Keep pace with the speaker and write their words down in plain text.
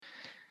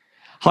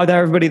Hi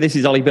there, everybody. This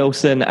is Ollie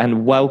Bilson,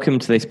 and welcome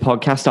to this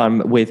podcast.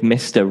 I'm with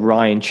Mr.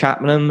 Ryan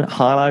Chapman.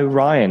 Hello,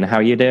 Ryan. How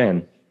are you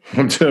doing?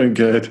 I'm doing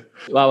good.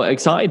 Well,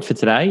 excited for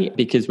today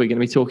because we're going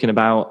to be talking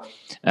about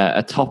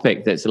a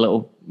topic that's a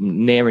little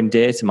near and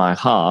dear to my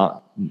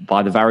heart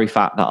by the very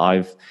fact that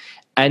I've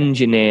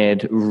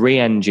engineered,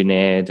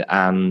 re-engineered,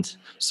 and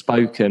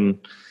spoken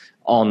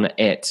on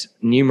it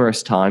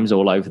numerous times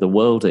all over the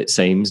world, it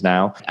seems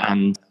now.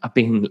 And I've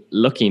been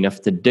lucky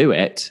enough to do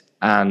it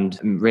and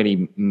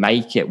really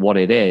make it what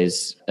it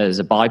is as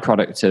a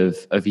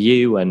byproduct of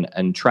you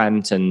and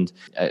Trent, and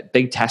a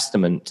big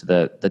testament to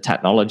the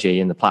technology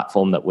and the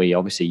platform that we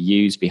obviously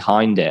use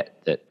behind it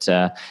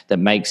that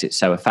makes it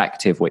so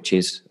effective, which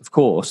is, of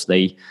course,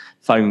 the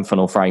Foam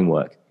Funnel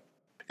Framework.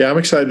 Yeah, I'm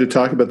excited to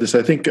talk about this.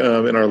 I think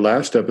in our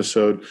last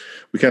episode,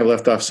 we kind of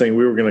left off saying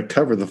we were going to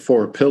cover the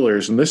 4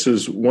 pillars, and this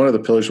is one of the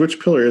pillars. Which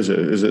pillar is it?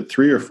 Is it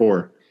 3 or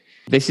 4?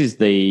 This is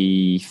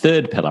the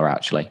 3rd pillar,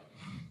 actually.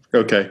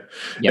 Okay.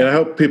 Yeah. And I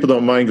hope people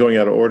don't mind going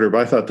out of order,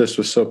 but I thought this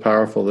was so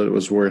powerful that it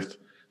was worth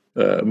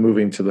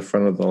moving to the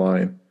front of the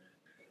line.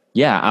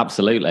 Yeah,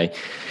 absolutely.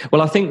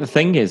 Well, I think the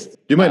thing is... Do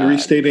you mind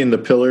restating the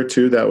pillar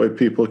too? That way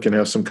people can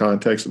have some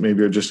context that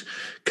maybe are just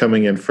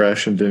coming in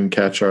fresh and didn't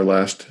catch our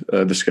last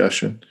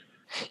discussion.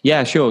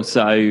 Yeah, sure.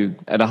 So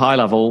at a high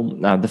level,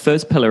 the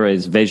first pillar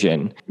is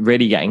vision,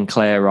 really getting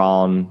clear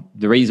on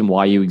the reason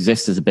why you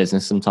exist as a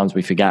business. Sometimes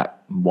we forget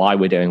why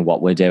we're doing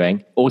what we're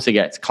doing. Also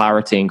get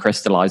clarity and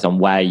crystallize on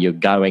where you're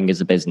going as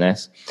a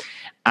business,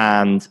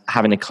 and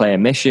having a clear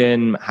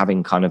mission,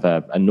 having kind of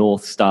a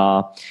North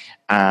Star,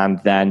 and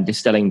then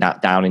distilling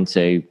that down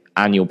into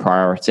annual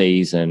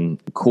priorities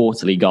and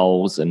quarterly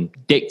goals, and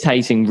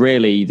dictating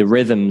really the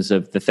rhythms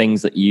of the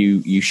things that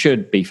you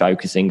should be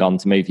focusing on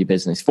to move your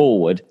business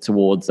forward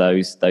towards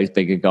those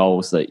bigger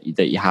goals that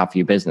you have for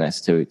your business.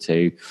 To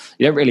you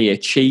don't really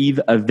achieve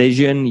a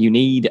vision, you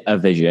need a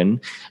vision.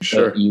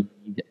 Sure. But you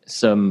need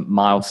some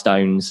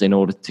milestones in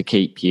order to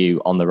keep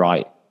you on the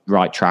right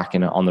track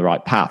and on the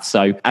right path.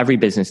 So every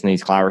business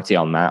needs clarity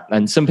on that.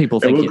 And some people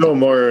think... And we'll go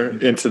more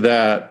into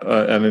that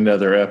on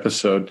another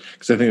episode,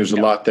 because I think there's a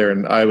lot there.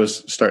 And I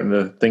was starting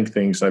to think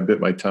things, and I bit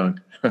my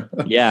tongue.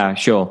 Yeah,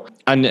 sure.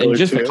 And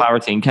just for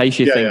clarity, in case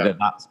you think that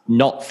that's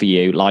not for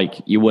you, like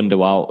you wonder,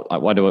 well,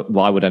 like,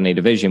 why would I need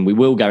a vision? We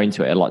will go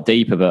into it a lot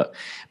deeper, but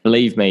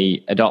believe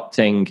me,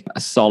 adopting a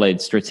solid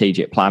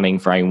strategic planning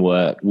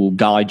framework will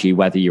guide you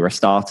whether you're a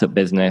startup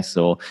business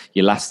or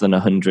you're less than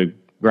 100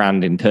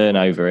 grand in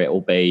turnover. It will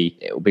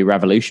be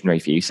revolutionary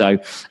for you. So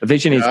a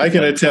vision is... I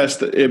can attest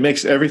that it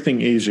makes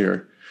everything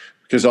easier,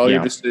 because all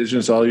your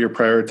decisions, all your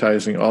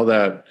prioritizing, all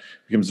that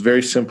becomes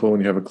very simple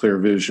when you have a clear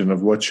vision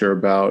of what you're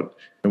about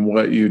and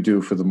what you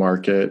do for the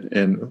market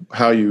and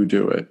how you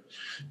do it.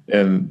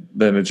 And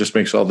then it just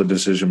makes all the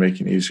decision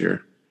making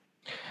easier.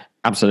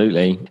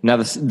 Absolutely. Now,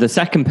 the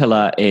second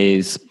pillar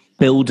is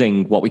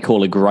building what we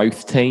call a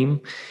growth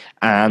team.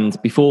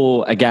 And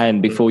before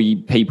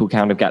people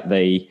kind of get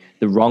the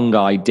wrong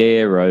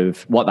idea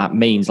of what that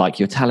means, like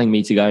you're telling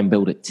me to go and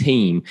build a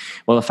team.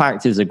 Well, the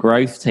fact is a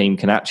growth team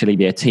can actually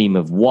be a team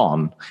of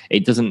one.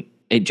 It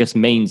just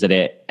means that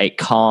it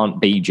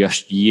can't be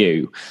just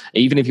you.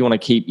 Even if you want to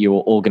keep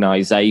your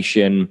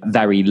organization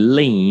very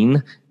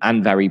lean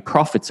and very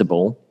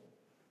profitable,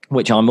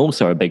 which I'm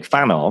also a big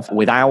fan of,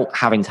 without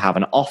having to have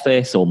an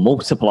office or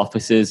multiple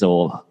offices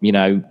or,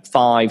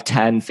 5,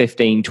 10,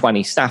 15,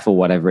 20 staff or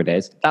whatever it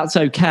is. That's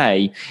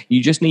okay.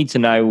 You just need to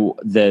know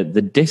the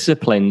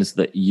disciplines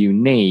that you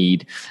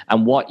need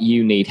and what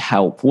you need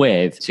help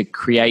with to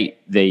create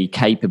the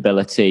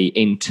capability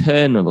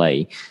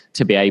internally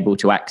to be able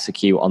to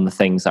execute on the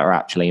things that are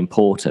actually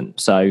important.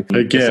 So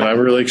again, I'm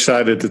really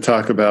excited to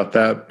talk about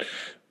that,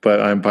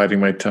 but I'm biting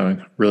my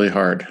tongue really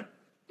hard.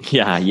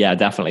 Yeah,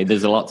 definitely.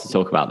 There's a lot to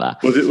talk about there.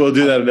 We'll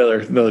do that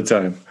another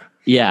time.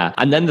 Yeah.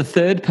 And then the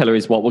third pillar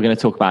is what we're going to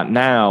talk about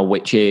now,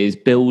 which is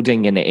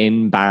building an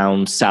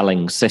inbound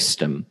selling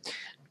system.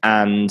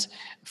 And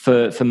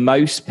for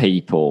most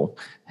people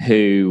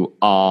who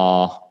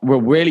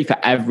really for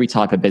every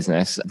type of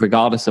business,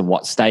 regardless of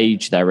what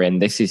stage they're in,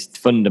 this is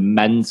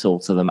fundamental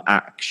to them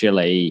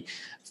actually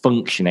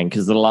functioning,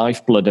 because the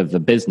lifeblood of the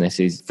business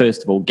is,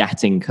 first of all,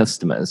 getting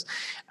customers.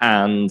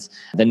 And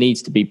there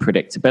needs to be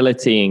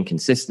predictability and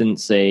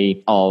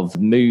consistency of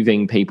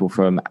moving people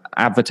from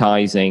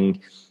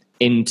advertising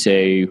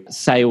into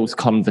sales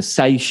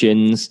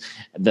conversations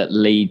that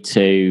lead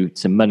to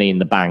money in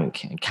the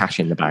bank and cash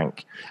in the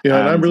bank. Yeah,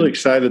 and I'm really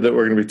excited that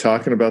we're going to be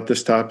talking about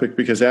this topic,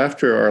 because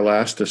after our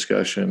last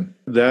discussion,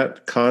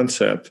 that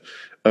concept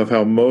of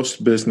how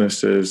most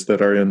businesses that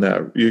are in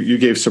that, you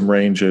gave some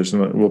ranges,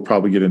 and we'll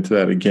probably get into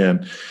that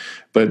again.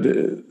 But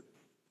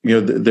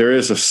there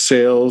is a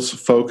sales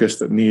focus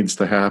that needs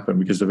to happen,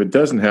 because if it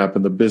doesn't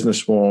happen, the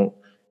business won't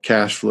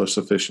cash flow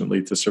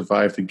sufficiently to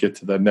survive to get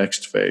to the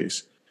next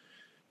phase.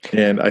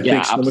 And I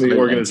think so many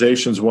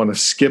organizations want to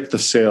skip the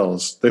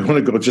sales. They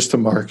want to go just to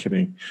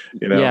marketing,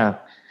 Yeah.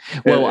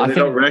 Well, and they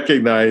don't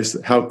recognize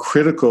how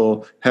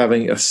critical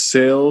having a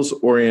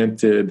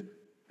sales-oriented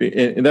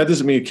And that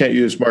doesn't mean you can't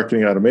use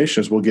marketing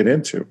automation, as we'll get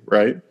into,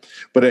 right?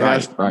 But it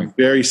has to be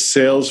very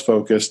sales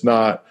focused,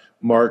 not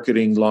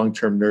marketing,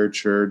 long-term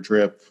nurture,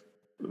 drip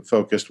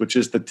focused, which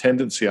is the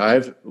tendency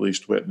I've at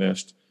least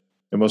witnessed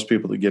in most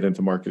people to get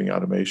into marketing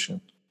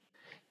automation.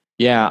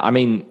 Yeah, I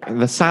mean,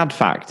 the sad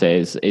fact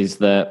is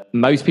that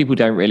most people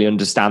don't really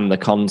understand the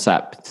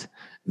concept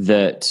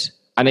that,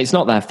 and it's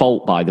not their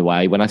fault, by the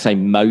way. When I say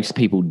most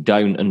people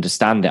don't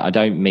understand it, I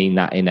don't mean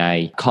that in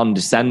a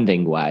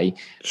condescending way.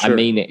 Sure. I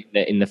mean it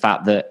in the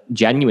fact that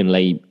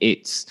genuinely,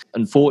 it's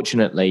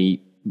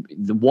unfortunately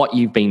what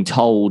you've been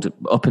told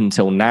up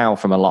until now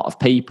from a lot of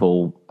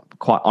people,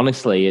 quite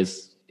honestly,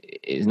 is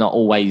not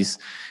always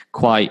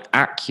quite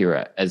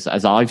accurate as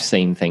I've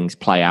seen things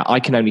play out.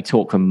 I can only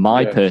talk from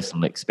my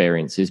personal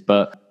experiences,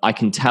 but I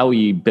can tell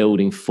you,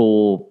 building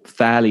four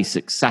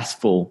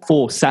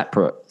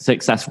separate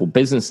successful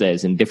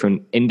businesses in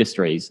different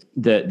industries,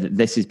 that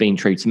this has been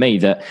true to me,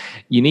 that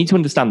you need to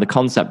understand the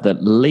concept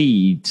that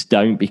leads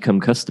don't become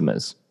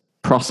customers,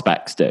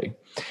 prospects do.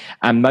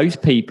 And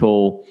most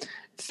people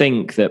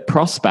think that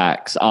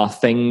prospects are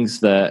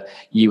things that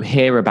you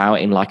hear about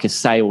in like a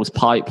sales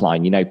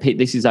pipeline.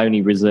 This is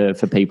only reserved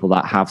for people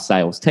that have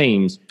sales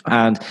teams.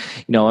 And,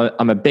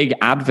 I'm a big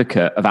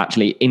advocate of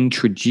actually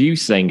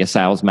introducing a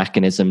sales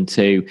mechanism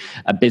to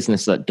a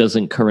business that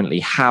doesn't currently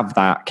have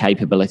that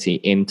capability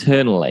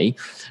internally,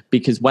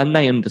 because when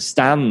they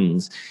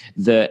understand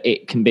that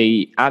it can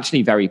be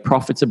actually very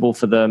profitable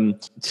for them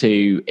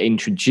to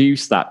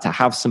introduce that, to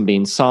have somebody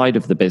inside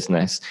of the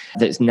business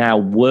that's now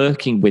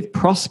working with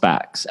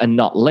prospects and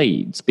not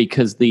leads,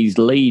 because these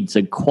leads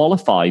are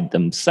qualified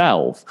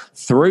themselves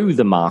through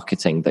the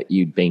marketing that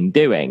you've been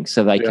doing,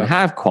 so they can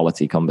have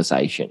quality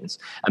conversations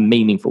and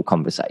meaningful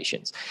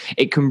conversations.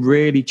 It can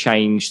really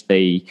change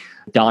the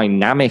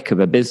dynamic of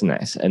a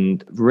business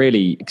and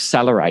really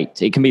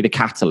accelerate. It can be the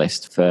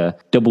catalyst for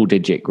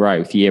double-digit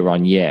growth year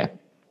on year.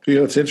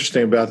 What's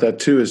interesting about that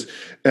too is,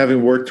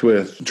 having worked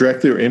with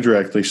directly or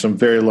indirectly some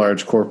very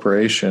large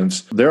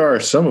corporations, there are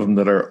some of them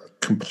that are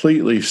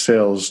completely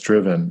sales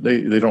driven.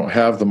 They don't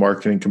have the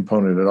marketing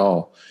component at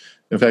all.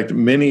 In fact,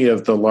 many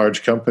of the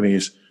large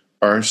companies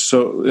are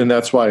so, and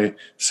that's why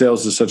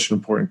sales is such an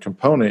important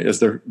component, is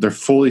they're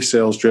fully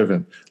sales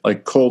driven,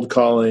 like cold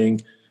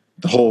calling,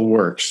 the whole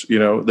works. They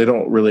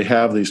don't really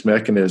have these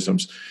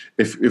mechanisms.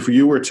 If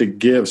you were to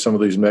give some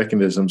of these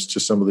mechanisms to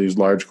some of these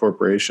large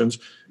corporations,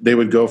 they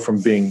would go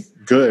from being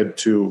good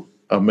to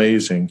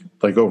amazing,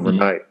 like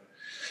overnight.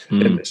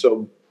 And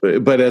so,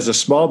 but as a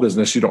small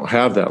business, you don't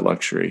have that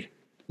luxury.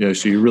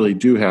 So you really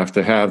do have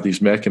to have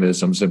these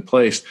mechanisms in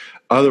place.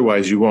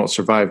 Otherwise, you won't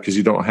survive, because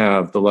you don't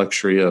have the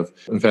luxury of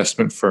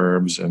investment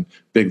firms and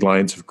big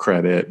lines of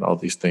credit and all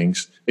these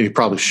things. And you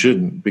probably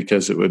shouldn't,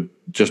 because it would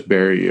just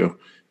bury you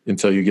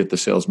until you get the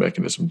sales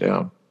mechanism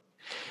down.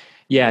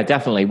 Yeah,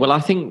 definitely. Well,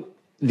 I think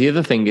the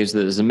other thing is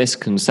that there's a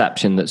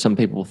misconception that some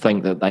people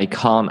think that they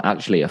can't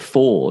actually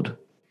afford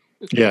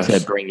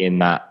to bring in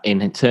that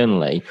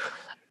internally,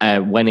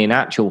 when in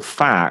actual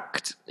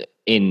fact,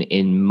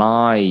 in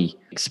my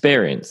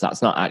experience,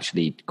 that's not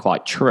actually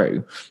quite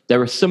true.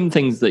 There are some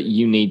things that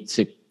you need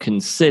to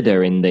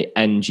consider in the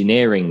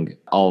engineering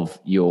of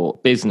your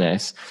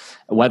business,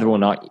 whether or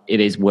not it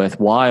is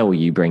worthwhile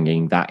you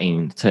bringing that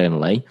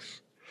internally.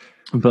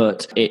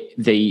 But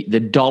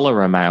the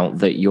dollar amount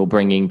that you're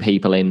bringing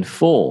people in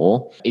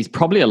for is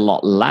probably a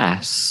lot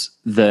less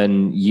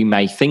than you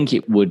may think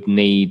it would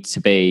need to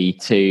be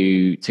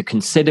to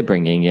consider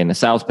bringing in a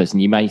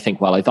salesperson. You may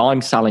think, well, if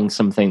I'm selling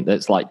something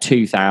that's like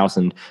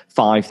 $2,000,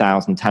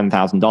 $5,000,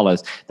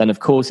 $10,000, then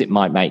of course it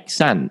might make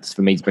sense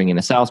for me to bring in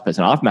a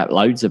salesperson. I've met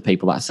loads of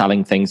people that are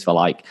selling things for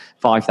like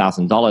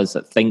 $5,000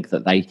 that think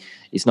that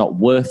it's not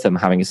worth them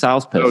having a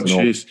salesperson.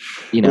 Oh, geez.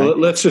 Well,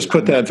 let's just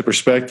put that into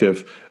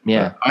perspective.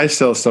 Yeah. I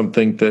sell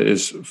something that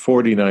is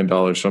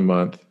 $49 a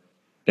month,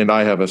 and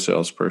I have a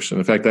salesperson.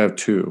 In fact, I have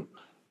two.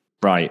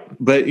 Right.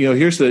 But,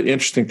 here's the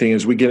interesting thing: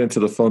 as we get into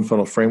the phone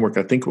funnel framework,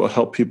 I think it will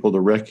help people to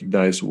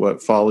recognize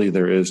what folly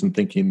there is in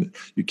thinking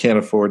you can't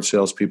afford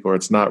salespeople, or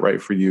it's not right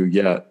for you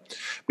yet.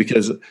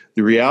 Because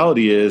the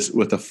reality is,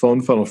 with a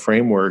phone funnel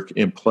framework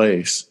in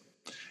place,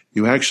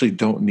 you actually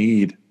don't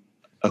need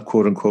a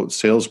quote unquote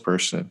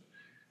salesperson.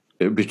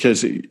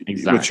 Because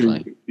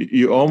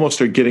you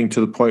almost are getting to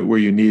the point where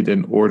you need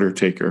an order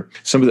taker,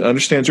 somebody that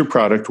understands your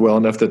product well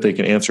enough that they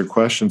can answer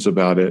questions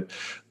about it,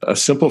 a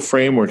simple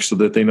framework so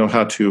that they know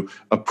how to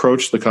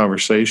approach the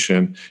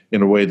conversation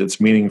in a way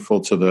that's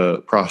meaningful to the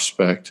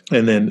prospect.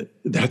 And then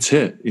that's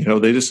it.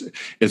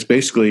 It's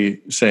basically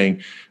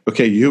saying,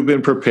 okay, you've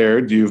been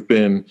prepared, you've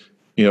been,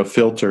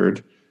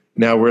 filtered.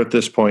 Now we're at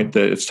this point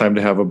that it's time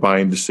to have a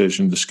buying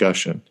decision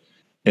discussion.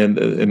 And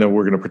then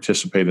we're going to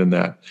participate in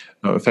that.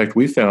 In fact,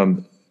 we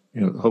found,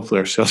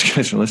 hopefully our sales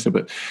guys are listening,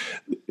 but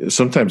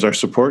sometimes our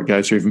support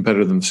guys are even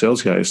better than the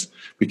sales guys,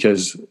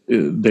 because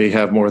they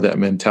have more of that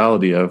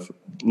mentality of,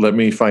 let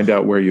me find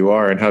out where you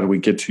are and how do we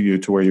get to you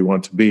to where you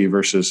want to be,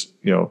 versus,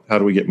 how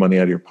do we get money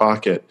out of your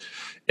pocket?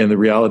 And the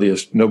reality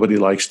is, nobody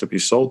likes to be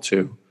sold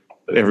to,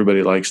 but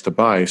everybody likes to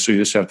buy. So you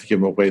just have to give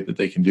them a way that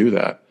they can do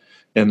that.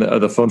 And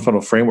the phone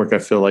funnel framework, I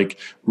feel like,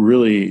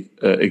 really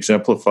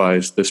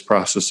exemplifies this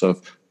process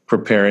of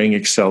preparing,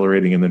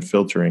 accelerating, and then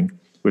filtering,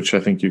 which I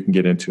think you can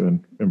get into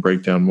and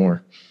break down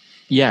more.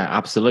 Yeah,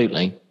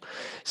 absolutely.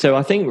 So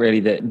I think really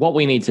that what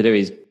we need to do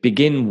is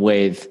begin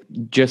with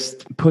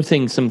just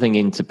putting something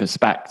into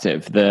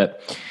perspective,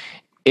 that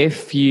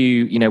if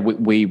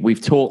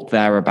we've talked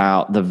there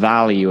about the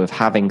value of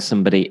having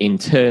somebody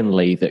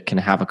internally that can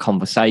have a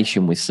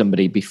conversation with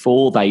somebody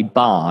before they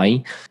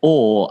buy,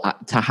 or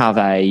to have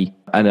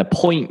an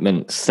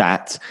appointment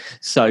set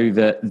so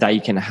that they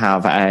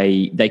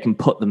can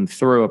put them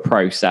through a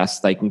process,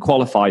 they can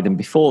qualify them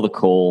before the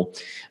call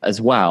as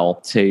well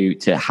to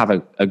have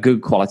a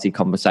good quality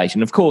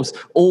conversation. Of course,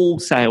 all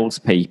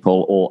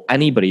salespeople or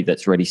anybody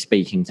that's really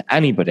speaking to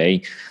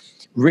anybody,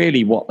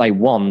 really what they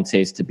want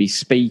is to be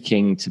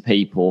speaking to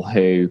people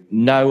who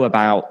know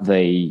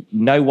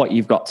what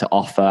you've got to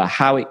offer,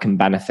 how it can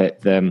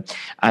benefit them,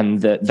 and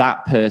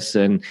that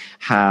person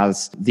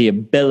has the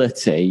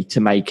ability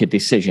to make a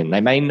decision.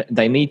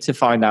 They need to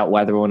find out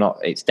whether or not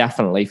it's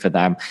definitely for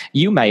them.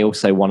 You may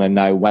also want to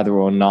know whether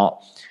or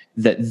not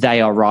that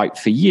they are right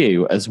for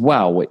you as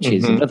well, which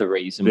is another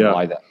reason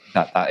why that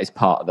is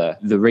part of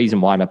the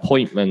reason why an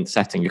appointment,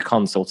 setting a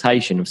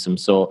consultation of some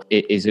sort,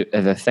 is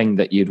a thing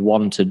that you'd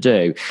want to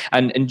do.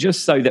 And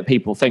just so that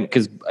people think,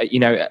 because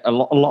a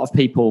lot of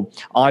people,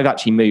 I've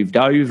actually moved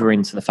over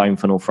into the phone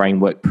funnel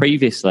framework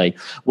previously,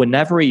 were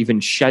never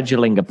even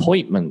scheduling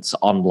appointments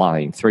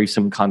online through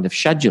some kind of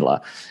scheduler.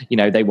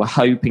 They were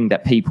hoping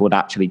that people would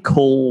actually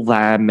call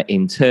them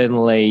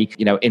internally,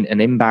 in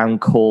an inbound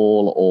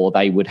call, or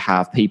they would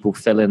have people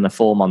fill in a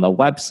form on their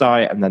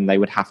website and then they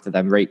would have to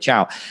then reach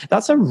out.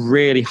 That's a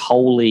really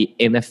wholly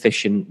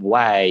inefficient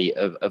way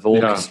of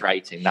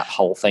orchestrating that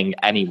whole thing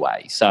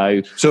anyway.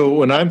 So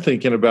when I'm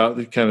thinking about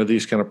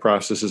these kind of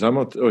processes, I'm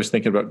always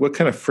thinking about what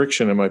kind of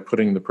friction am I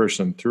putting the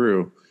person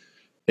through?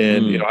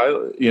 And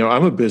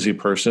I'm a busy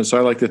person, so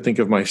I like to think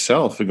of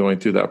myself going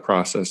through that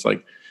process.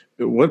 Like,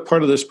 what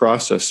part of this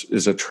process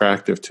is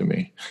attractive to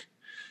me?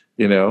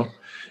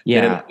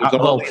 Yeah, there's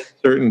all the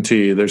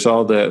uncertainty. There's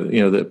all that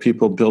that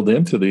people build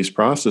into these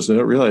processes, and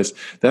don't realize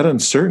that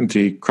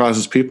uncertainty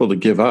causes people to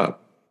give up.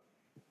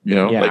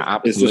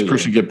 Absolutely. Is this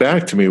person get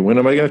back to me? When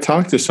am I going to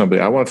talk to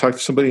somebody? I want to talk to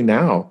somebody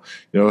now.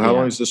 How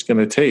long is this going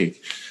to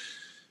take?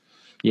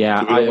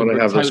 Yeah, I want to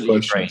have those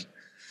questions. Agree.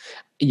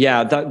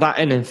 Yeah, that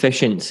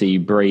inefficiency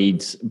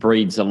breeds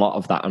a lot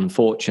of that,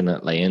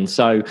 unfortunately. And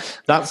so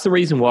that's the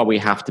reason why we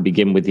have to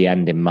begin with the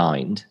end in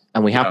mind.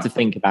 And we have to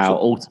think about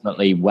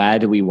ultimately where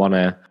do we want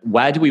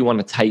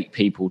to take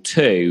people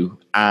to?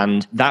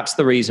 And that's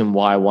the reason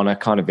why I want to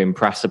kind of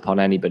impress upon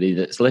anybody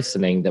that's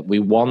listening that we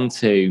want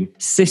to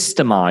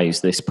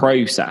systemize this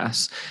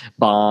process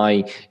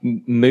by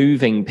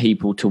moving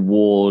people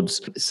towards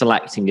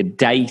selecting a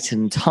date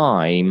and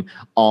time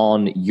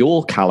on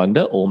your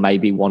calendar, or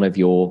maybe one of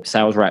your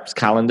sales reps'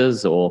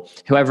 calendars, or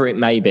whoever it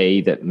may be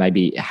that may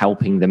be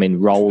helping them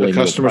enroll in a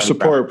customer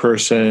support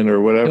person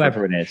or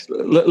whatever it is.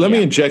 Let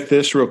me inject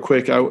this real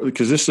quick,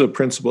 because this is a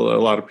principle that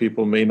a lot of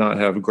people may not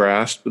have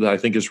grasped, but I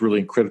think is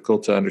really critical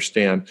to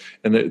understand.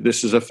 And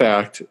this is a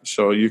fact,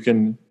 so you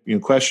can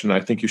question.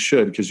 I think you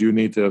should, because you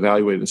need to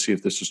evaluate and see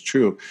if this is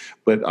true.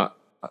 But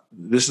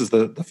this is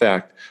the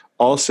fact: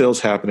 all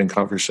sales happen in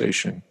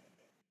conversation.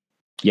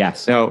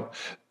 Yes. Now,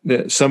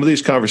 some of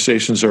these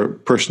conversations are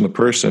person to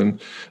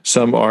person.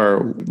 Some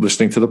are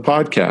listening to the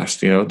podcast.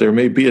 There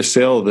may be a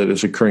sale that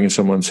is occurring in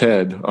someone's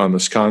head on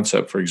this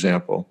concept, for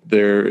example.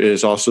 There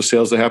is also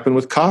sales that happen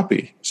with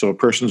copy. So a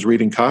person's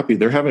reading copy.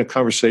 They're having a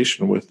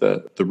conversation with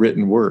the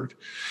written word.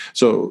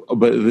 So,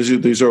 but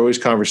these are always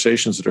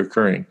conversations that are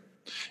occurring.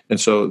 And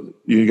so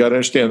you got to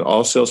understand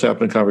all sales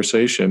happen in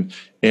conversation,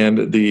 and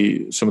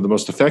some of the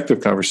most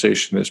effective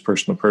conversation is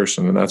person to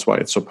person, and that's why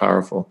it's so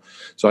powerful.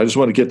 So I just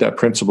want to get that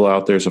principle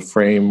out there as a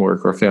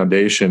framework or a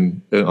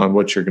foundation on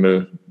what you're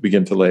going to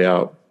begin to lay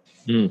out.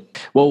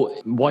 Well,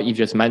 what you've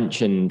just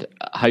mentioned,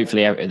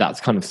 hopefully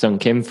that's kind of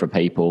sunk in for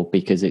people,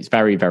 because it's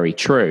very, very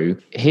true.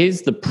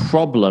 Here's the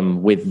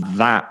problem with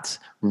that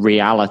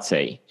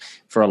reality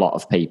for a lot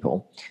of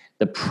people.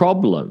 The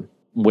problem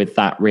with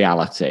that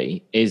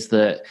reality is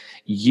that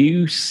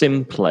you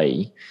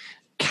simply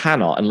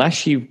cannot,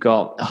 unless you've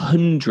got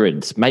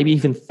hundreds, maybe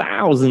even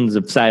thousands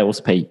of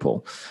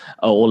salespeople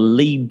or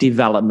lead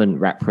development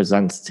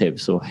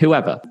representatives or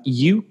whoever,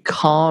 you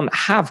can't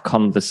have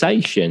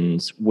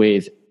conversations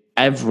with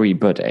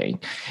everybody.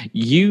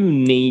 You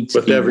need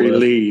to with every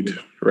lead,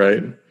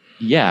 right?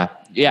 Yeah.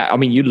 I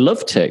mean, you'd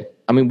love to.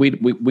 I mean,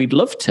 we'd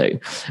love to,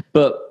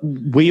 but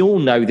we all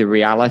know the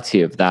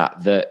reality of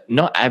that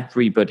not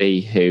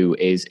everybody who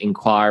is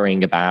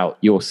inquiring about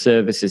your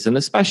services, and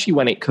especially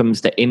when it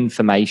comes to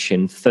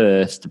information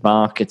first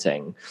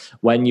marketing,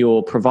 when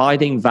you're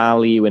providing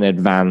value in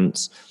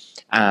advance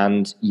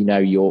and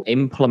you're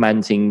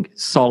implementing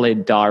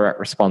solid direct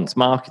response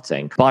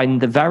marketing, by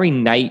the very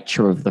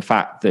nature of the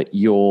fact that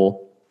you're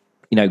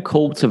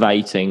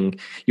cultivating,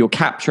 you're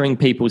capturing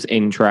people's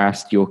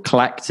interest, you're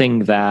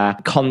collecting their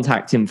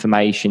contact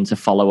information to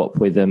follow up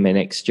with them in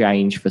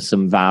exchange for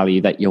some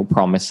value that you're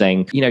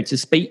promising. To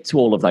speak to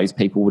all of those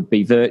people would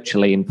be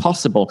virtually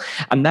impossible.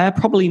 And they're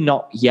probably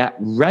not yet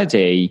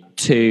ready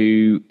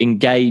to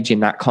engage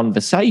in that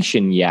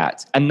conversation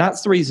yet. And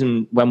that's the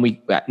reason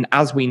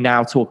as we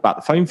now talk about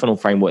the phone funnel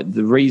framework,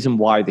 the reason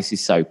why this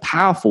is so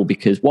powerful,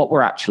 because what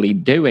we're actually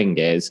doing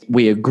is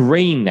we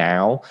agree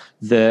now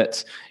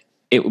that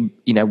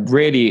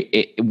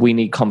we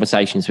need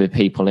conversations with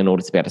people in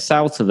order to be able to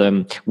sell to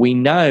them. We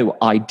know,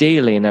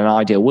 ideally, in an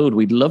ideal world,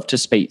 we'd love to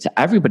speak to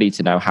everybody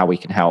to know how we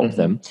can help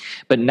them.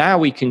 But now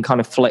we can kind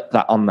of flip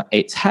that on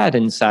its head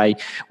and say,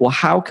 well,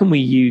 how can we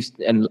use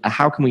and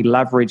how can we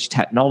leverage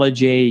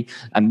technology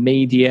and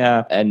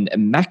media and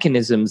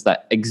mechanisms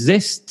that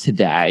exist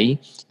today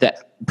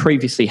that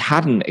previously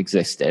hadn't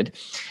existed,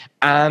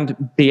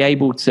 and be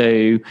able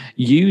to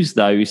use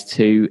those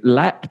to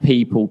let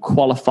people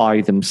qualify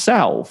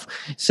themselves,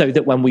 so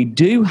that when we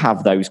do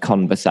have those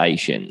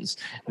conversations,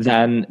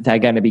 then they're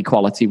going to be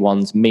quality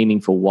ones,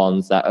 meaningful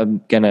ones that are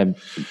going to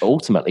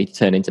ultimately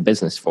turn into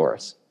business for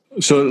us.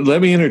 So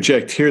let me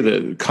interject here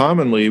that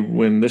commonly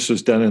when this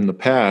was done in the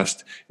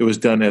past, it was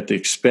done at the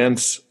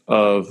expense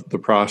of the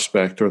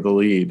prospect or the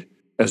lead,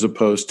 as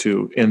opposed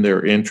to in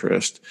their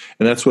interest.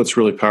 And that's what's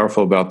really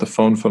powerful about the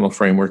phone funnel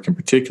framework in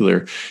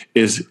particular,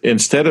 is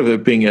instead of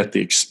it being at the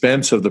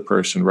expense of the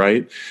person,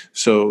 right?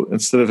 So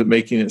instead of it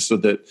making it so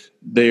that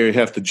they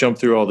have to jump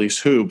through all these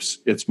hoops,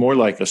 it's more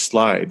like a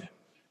slide.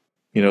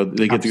 They get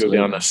Absolutely. To go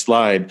down a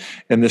slide.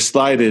 And this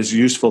slide is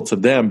useful to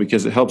them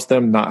because it helps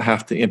them not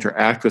have to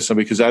interact with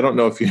somebody. Because I don't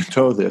know if you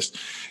know this,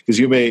 because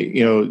you may,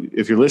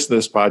 if you're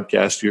listening to this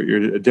podcast,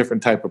 you're a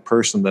different type of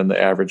person than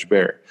the average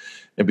bear.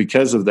 And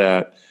because of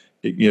that,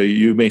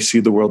 you may see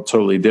the world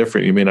totally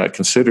different. You may not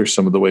consider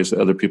some of the ways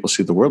that other people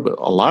see the world, but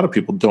a lot of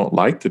people don't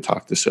like to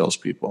talk to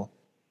salespeople.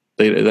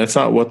 That's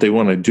not what they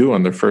want to do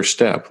on their first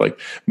step. Like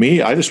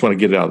me, I just want to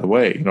get it out of the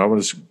way. I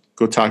want to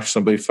go talk to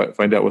somebody,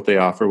 find out what they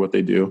offer, what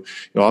they do.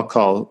 I'll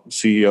call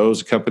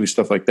CEOs, companies,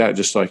 stuff like that,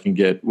 just so I can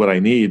get what I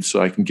need,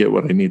 so I can get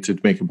what I need to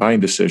make a buying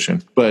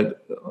decision.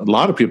 But a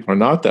lot of people are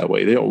not that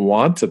way. They don't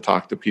want to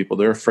talk to people.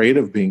 They're afraid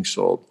of being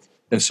sold.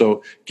 And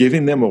so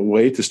giving them a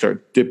way to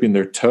start dipping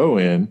their toe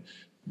in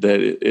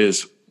that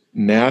is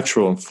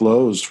natural and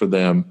flows for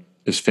them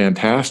is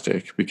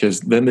fantastic,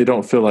 because then they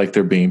don't feel like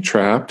they're being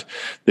trapped.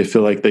 They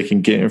feel like they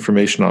can get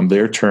information on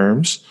their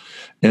terms.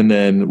 And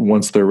then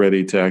once they're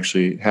ready to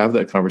actually have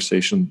that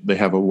conversation, they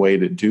have a way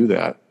to do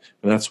that.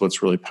 And that's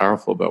what's really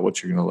powerful about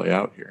what you're going to lay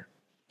out here.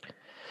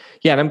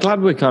 Yeah, and I'm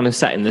glad we're kind of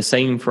setting the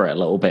scene for it a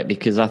little bit,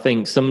 because I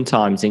think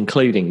sometimes,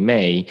 including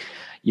me,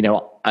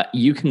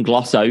 you can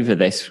gloss over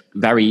this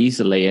very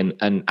easily,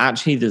 and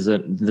actually there's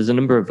a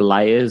number of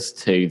layers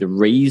to the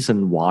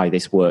reason why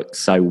this works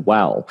so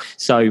well.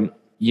 So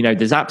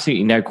there's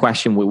absolutely no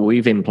question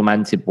we've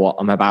implemented what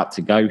I'm about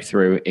to go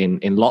through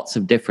in lots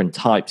of different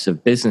types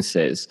of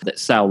businesses that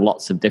sell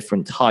lots of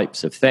different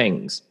types of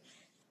things.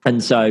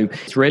 And so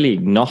it's really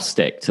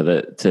agnostic to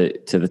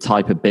the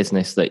type of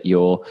business that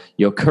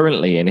you're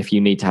currently in, if you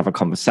need to have a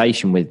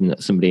conversation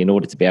with somebody in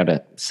order to be able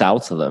to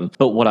sell to them.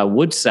 But what I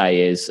would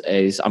say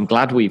is I'm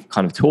glad we've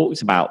kind of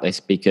talked about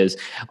this, because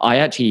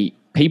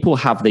people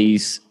have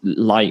these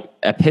like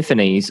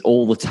epiphanies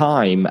all the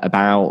time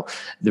about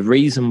the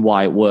reason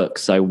why it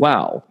works so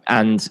well.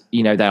 And,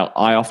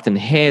 I often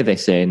hear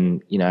this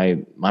in,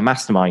 my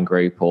mastermind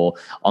group or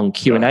on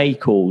Q&A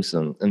calls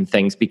and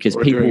things, because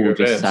people will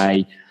just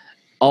say,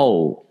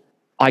 oh,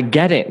 I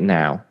get it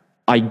now.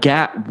 I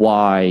get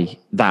why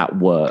that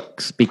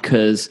works,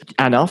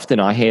 and often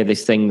I hear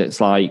this thing that's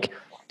like,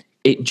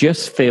 it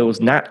just feels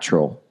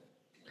natural.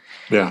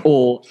 Yeah.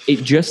 Or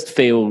it just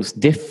feels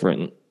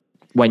different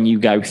when you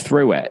go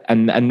through it.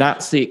 And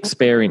that's the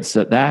experience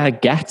that they're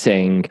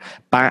getting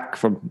back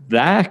from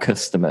their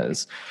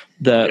customers,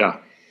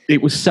 that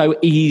it was so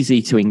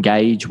easy to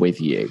engage with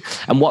you.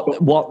 And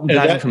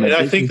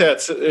I think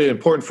that's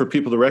important for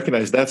people to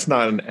recognize. That's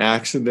not an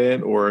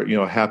accident or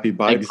a happy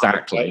by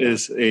exactly. That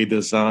is a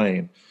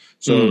design.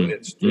 So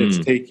it's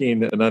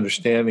taking an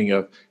understanding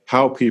of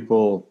how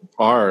people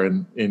are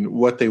and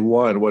what they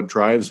want, what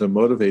drives them,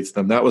 motivates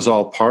them. That was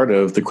all part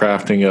of the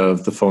crafting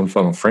of the phone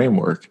funnel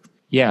framework.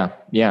 Yeah.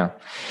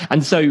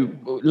 And so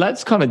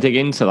let's kind of dig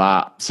into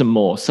that some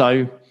more.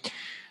 So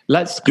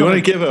do you want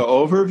to give an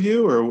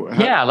overview, or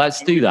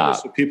let's do that,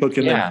 so people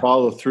can then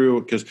follow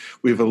through, because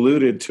we've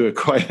alluded to it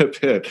quite a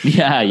bit.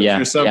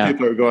 Yeah. Some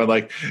people are going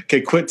like,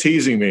 "Okay, quit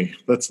teasing me.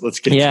 Let's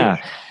get to it."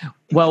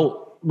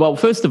 Well,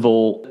 first of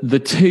all, the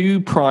two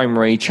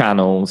primary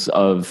channels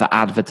of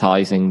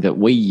advertising that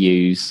we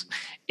use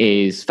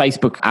is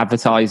Facebook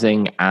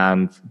advertising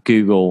and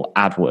Google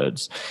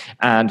AdWords.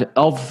 And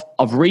of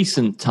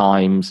recent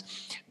times,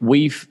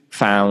 we've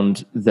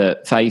found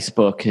that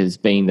Facebook has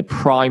been the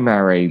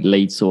primary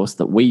lead source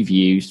that we've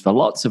used for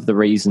lots of the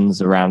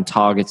reasons around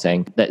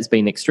targeting, that's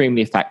been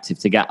extremely effective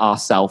to get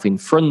ourselves in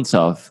front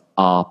of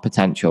our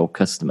potential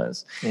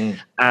customers.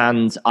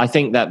 And I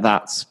think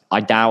I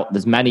doubt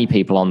there's many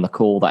people on the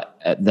call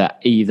that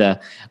either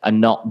are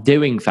not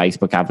doing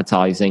Facebook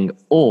advertising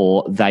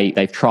or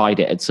they've tried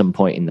it at some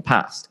point in the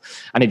past.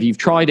 And if you've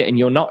tried it and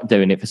you're not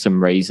doing it for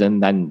some reason,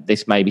 then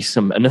this may be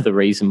another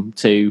reason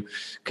to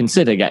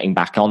consider getting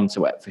back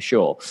onto it for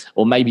sure.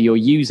 Or maybe you're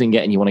using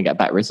it and you want to get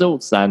better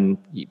results, then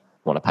you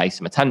want to pay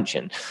some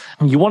attention.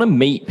 You want to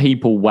meet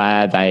people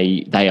where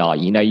they are.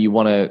 You know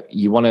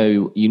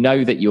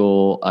that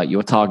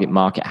your target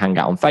market hang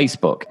out on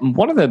Facebook. And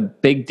one of the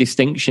big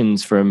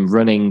distinctions from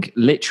running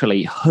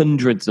literally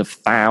hundreds of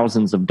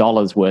thousands of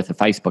dollars worth of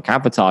Facebook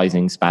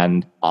advertising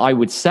spend, I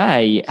would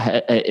say,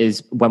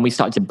 is when we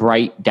started to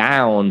break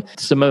down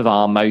some of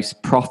our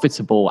most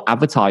profitable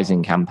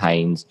advertising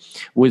campaigns,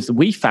 was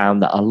we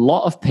found that a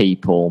lot of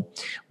people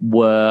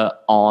were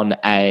on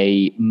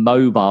a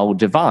mobile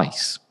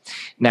device.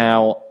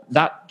 Now,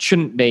 that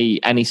shouldn't be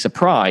any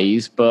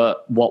surprise,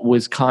 but what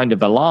was kind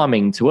of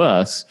alarming to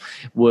us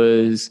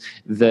was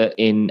that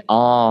in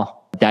our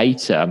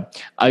data,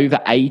 over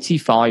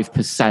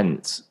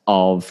 85%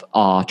 of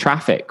our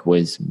traffic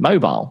was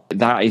mobile.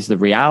 That is the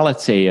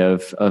reality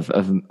of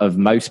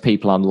most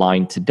people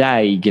online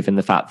today, given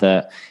the fact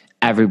that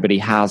everybody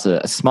has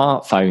a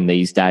smartphone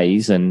these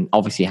days and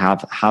obviously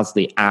has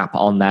the app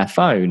on their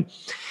phone.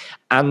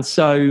 And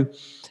so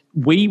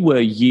we were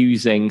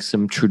using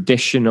some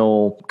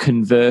traditional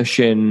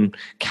conversion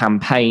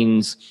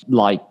campaigns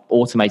like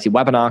automated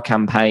webinar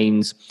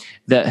campaigns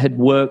that had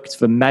worked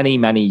for many,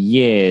 many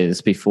years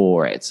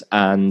before it.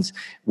 And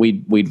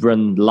we'd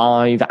run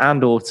live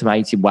and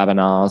automated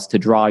webinars to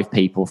drive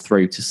people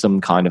through to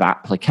some kind of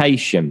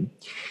application.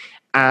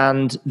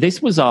 And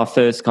this was our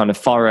first kind of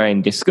foray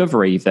in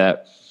discovery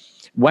that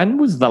when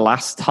was the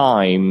last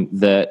time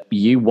that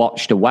you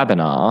watched a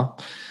webinar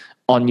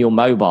on your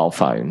mobile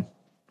phone?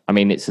 I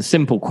mean, it's a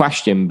simple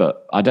question,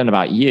 but I don't know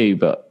about you,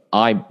 but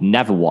I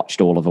never watched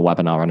all of a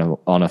webinar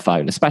on a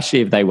phone, especially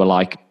if they were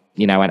like,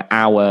 an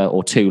hour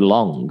or two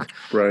long.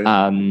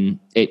 Right.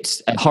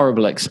 It's a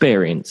horrible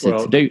experience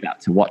to do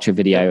that, to watch a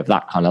video of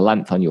that kind of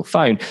length on your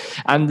phone.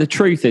 And the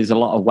truth is, a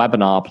lot of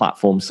webinar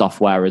platform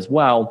software as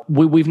well,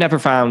 we've never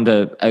found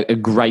a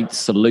great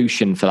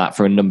solution for that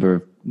for a number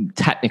of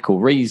technical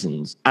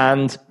reasons.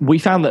 And we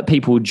found that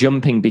people were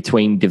jumping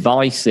between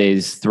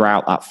devices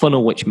throughout that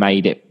funnel, which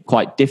made it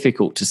quite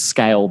difficult to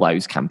scale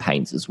those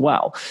campaigns as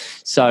well.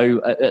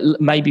 So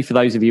maybe for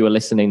those of you who are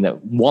listening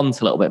that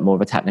want a little bit more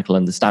of a technical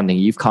understanding,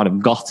 you've kind of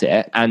got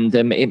it, and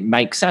it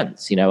makes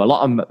sense. A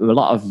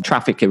lot of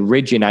traffic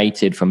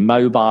originated from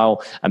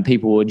mobile, and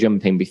people were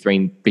jumping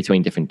between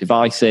different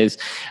devices,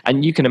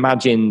 and you can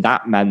imagine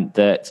that meant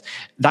that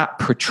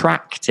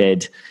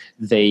protracted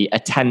the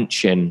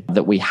attention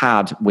that we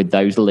had with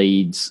those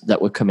leads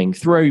that were coming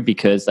through,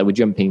 because they were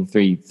jumping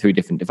through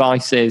different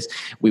devices.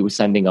 We were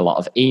sending a lot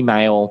of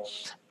email,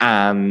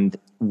 and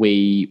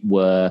we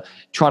were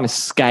trying to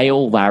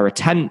scale their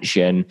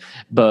attention.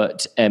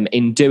 But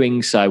in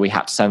doing so, we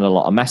had to send a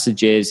lot of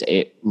messages.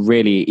 It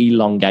really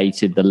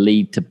elongated the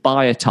lead to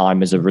buyer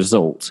time as a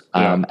result,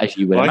 as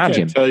you would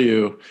imagine. I can't tell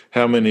you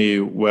how many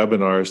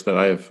webinars that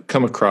I have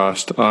come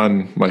across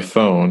on my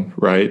phone,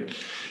 right?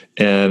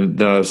 And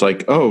then I was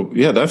like, oh,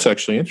 yeah, that's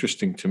actually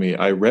interesting to me.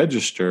 I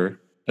register,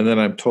 and then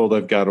I'm told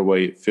I've got to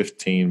wait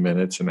 15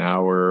 minutes, an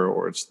hour,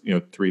 or it's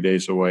 3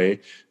 days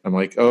away. I'm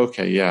like,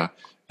 okay, yeah.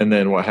 And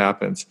then what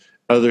happens?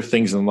 Other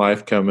things in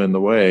life come in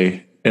the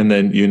way, and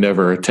then you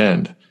never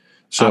attend.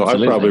 So I've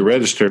probably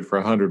registered for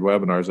 100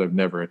 webinars I've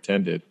never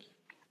attended.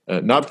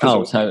 Not because I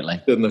was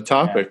interested in the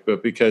topic,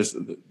 but because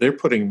they're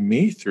putting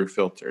me through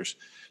filters.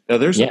 Now,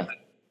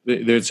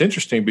 it's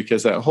interesting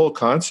because that whole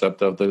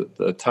concept of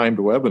the timed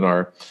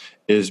webinar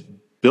is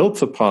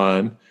built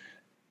upon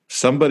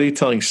somebody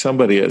telling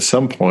somebody at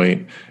some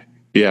point,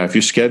 if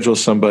you schedule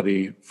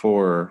somebody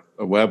for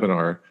a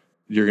webinar,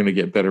 you're going to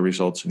get better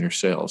results in your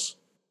sales.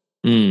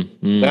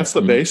 That's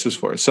the basis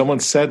for it. Someone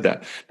said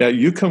that. Now,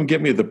 you come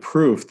get me the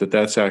proof that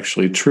that's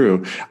actually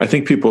true. I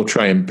think people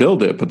try and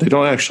build it, but they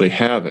don't actually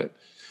have it.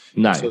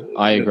 No,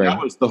 I agree.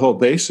 That was the whole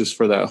basis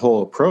for that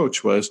whole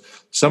approach, was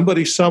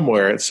somebody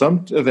somewhere at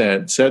some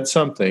event said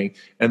something,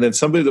 and then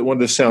somebody that wanted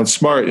to sound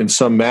smart in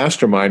some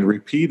mastermind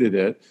repeated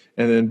it,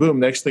 and then boom,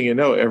 next thing you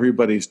know,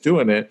 everybody's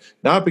doing it,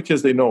 not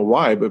because they know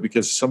why, but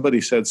because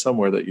somebody said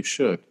somewhere that you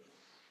should.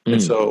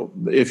 And so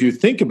if you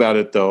think about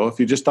it, though, if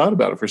you just thought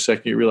about it for a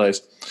second, you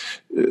realize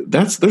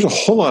there's a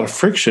whole lot of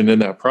friction in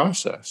that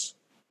process.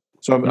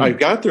 So I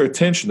got their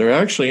attention. They're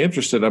actually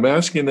interested. I'm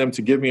asking them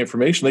to give me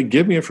information. They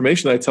give me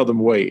information. I tell them,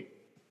 wait.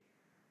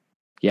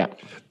 Yeah.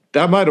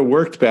 That might have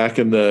worked back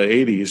in the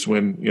 80s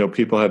when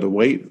people had to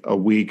wait a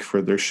week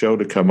for their show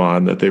to come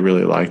on that they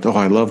really liked. Oh,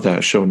 I love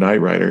that show, Knight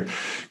Rider.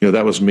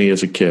 That was me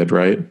as a kid,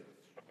 right?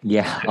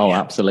 Yeah. Oh,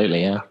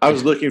 absolutely. Yeah. I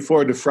was looking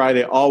forward to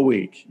Friday all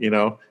week.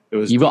 It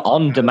was. You've got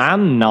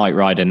on-demand Knight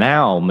Rider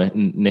now,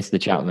 Mr.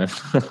 Chapman.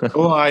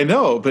 Well, I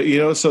know, but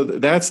so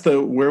that's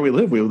where we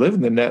live. We live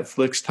in the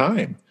Netflix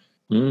time.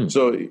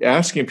 So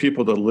asking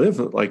people to live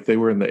like they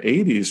were in the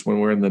 80s when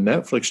we're in the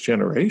Netflix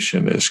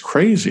generation is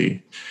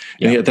crazy.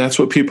 Yeah. And yet that's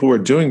what people were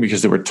doing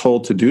because they were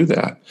told to do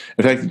that.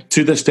 In fact,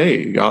 to this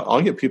day,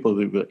 I'll get people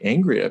to get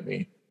angry at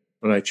me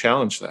when I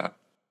challenge that.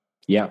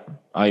 Yeah,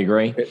 I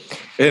agree.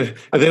 And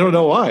they don't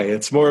know why.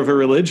 It's more of a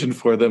religion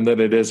for them than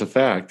it is a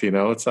fact.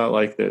 It's not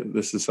like that.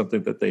 This is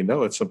something that they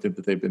know. It's something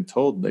that they've been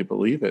told and they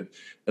believe it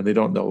and they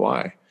don't know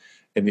why.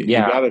 And you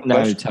got to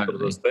question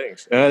those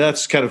things. And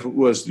that's kind of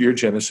was your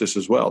genesis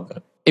as well.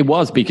 Then. It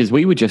was because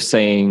we were just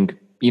seeing,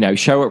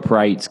 show up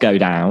rates go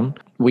down.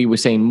 We were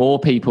seeing more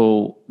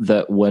people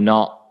that were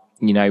not,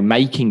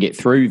 making it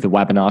through the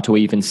webinar to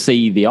even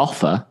see the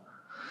offer.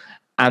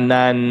 And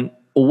then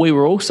we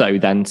were also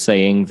then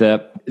seeing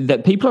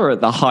that people are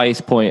at the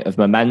highest point of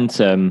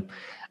momentum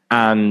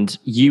and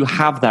you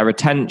have their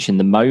attention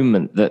the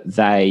moment that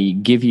they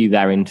give you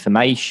their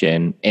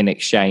information in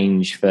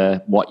exchange for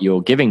what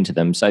you're giving to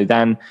them. So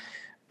then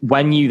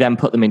when you then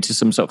put them into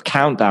some sort of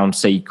countdown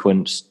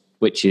sequence,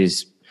 which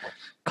is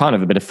kind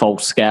of a bit of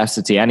false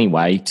scarcity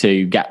anyway,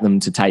 to get them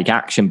to take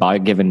action by a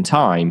given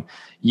time,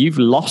 you've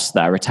lost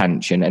their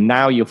attention. And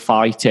now you're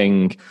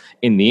fighting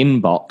in the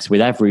inbox with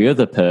every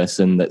other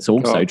person that's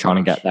also trying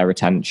to get their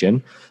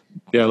attention.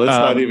 Yeah, let's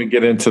not even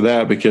get into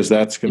that because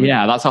that's going to...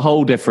 Yeah, that's a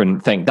whole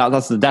different thing.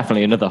 That's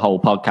definitely another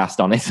whole podcast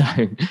on its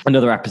own,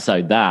 another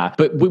episode there.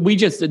 But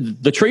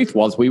the truth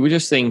was we were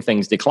just seeing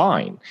things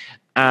decline.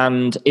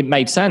 And it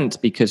made sense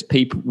because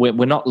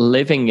we're not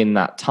living in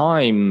that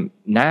time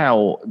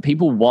now.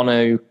 People want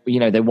to,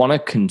 they want to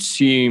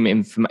consume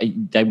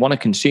they want to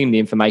consume the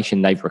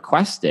information they've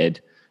requested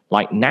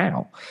like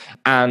now.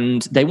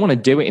 And they want to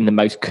do it in the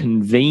most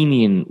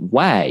convenient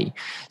way.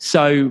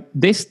 So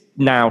this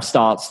now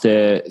starts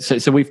to,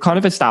 so we've kind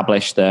of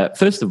established that,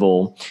 first of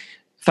all,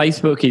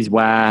 Facebook is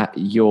where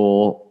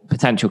your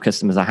potential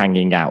customers are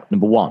hanging out,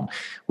 number one.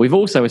 We've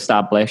also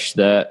established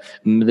that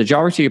the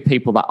majority of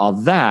people that are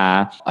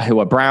there who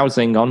are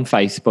browsing on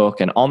Facebook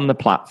and on the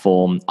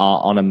platform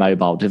are on a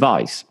mobile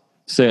device.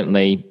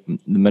 Certainly,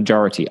 the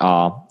majority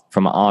are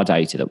from our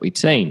data that we've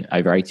seen,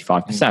 over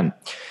 85%.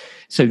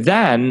 So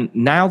then,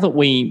 now that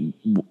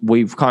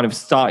we've kind of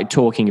started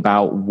talking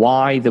about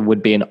why there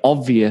would be an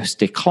obvious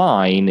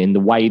decline in the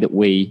way that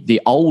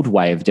the old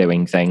way of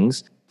doing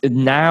things,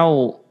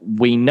 now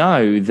we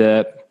know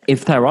that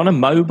if they're on a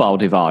mobile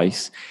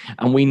device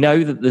and we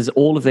know that there's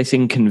all of this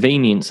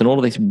inconvenience and all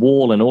of this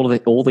wall and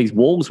all these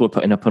walls we're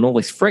putting up and all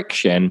this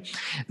friction,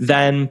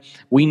 then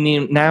we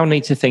now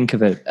need to think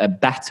of a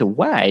better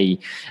way.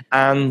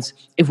 And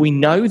if we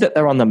know that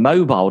they're on the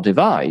mobile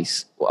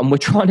device and we're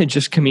trying to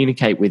just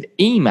communicate with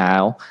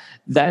email,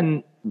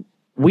 then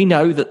we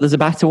know that there's a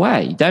better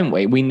way, don't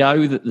we? We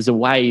know that there's a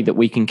way that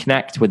we can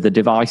connect with the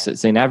device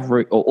that's in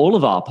all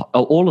of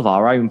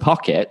our own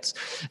pockets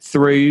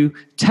through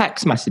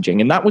text messaging.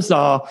 And that was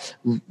our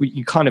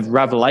kind of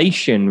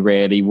revelation,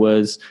 really,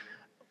 was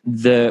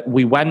that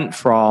we went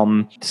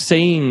from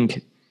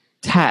seeing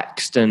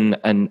text and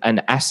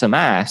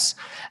SMS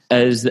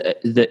as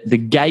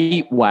the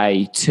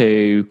gateway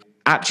to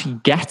actually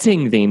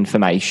getting the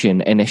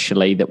information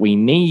initially that we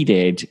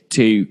needed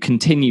to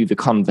continue the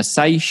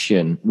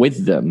conversation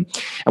with them.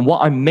 And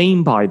what I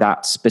mean by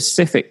that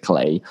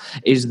specifically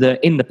is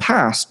that in the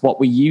past,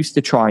 what we used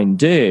to try and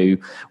do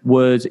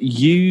was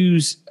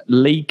use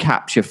lead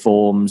capture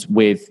forms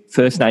with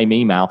first name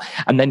email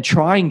and then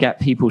try and get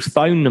people's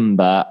phone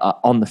number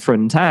on the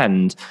front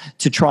end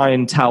to try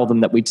and tell them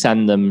that we'd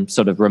send them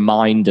sort of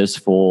reminders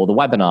for the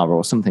webinar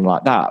or something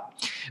like that.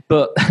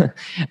 But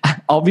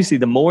obviously,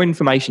 the more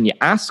information you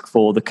ask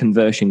for, the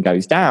conversion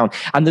goes down.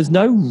 And there's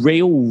no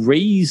real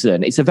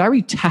reason. It's a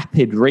very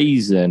tepid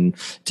reason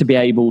to be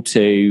able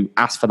to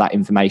ask for that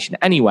information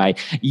anyway.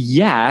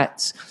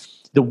 Yet,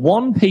 the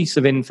one piece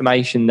of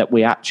information that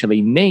we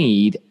actually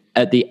need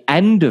at the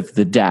end of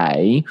the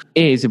day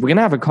is if we're going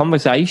to have a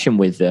conversation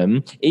with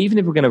them, even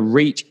if we're going to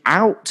reach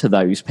out to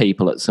those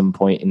people at some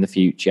point in the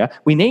future,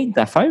 we need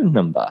their phone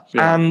number.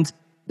 Yeah. And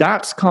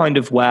that's kind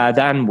of where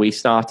then we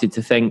started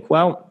to think,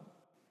 well,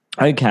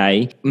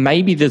 okay,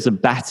 maybe there's a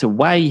better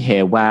way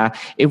here where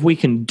if we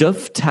can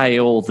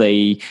dovetail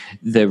the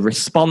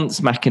response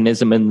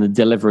mechanism and the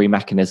delivery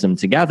mechanism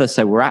together,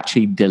 so we're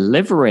actually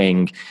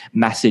delivering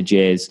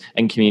messages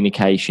and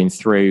communication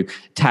through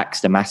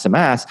text and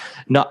SMS,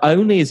 not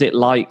only is it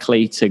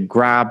likely to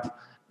grab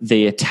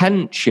the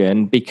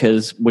attention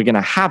because we're going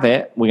to have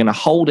it, we're going to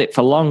hold it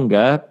for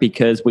longer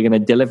because we're going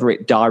to deliver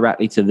it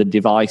directly to the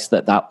device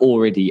that they're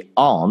already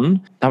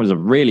on. That was a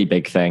really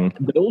big thing.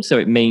 But also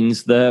it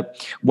means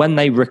that when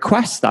they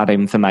request that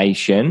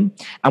information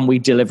and we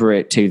deliver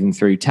it to them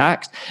through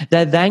text,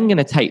 they're then going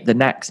to take the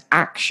next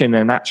action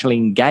and actually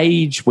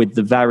engage with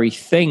the very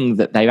thing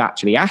that they've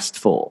actually asked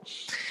for.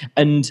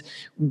 And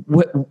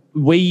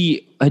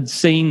we had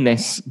seen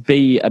this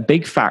be a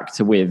big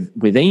factor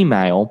with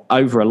email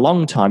over a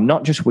long time,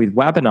 not just with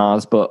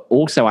webinars, but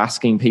also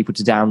asking people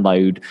to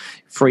download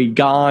free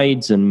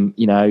guides. And,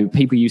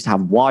 people used to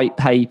have white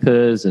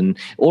papers and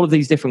all of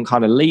these different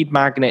kind of lead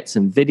magnets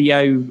and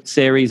video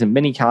series and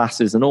mini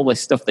classes and all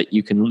this stuff that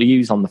you can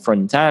use on the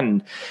front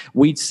end.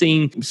 We'd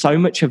seen so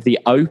much of the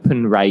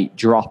open rate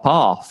drop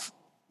off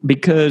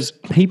because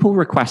people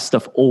request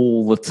stuff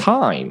all the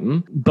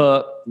time,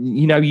 but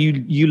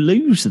you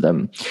lose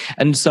them.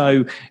 And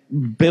so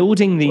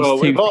building these two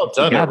we've all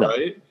done together, it,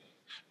 right?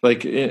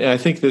 Like, I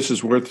think this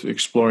is worth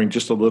exploring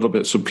just a little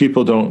bit so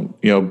people don't,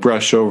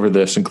 brush over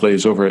this and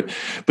glaze over it.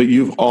 But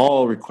you've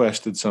all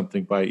requested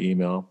something by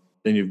email,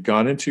 then you've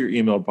gone into your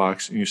email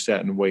box and you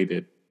sat and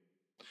waited.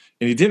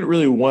 And you didn't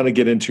really want to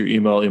get into your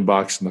email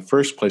inbox in the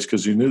first place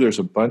because you knew there's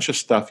a bunch of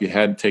stuff you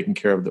hadn't taken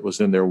care of that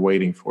was in there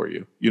waiting for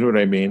you. You know what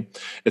I mean?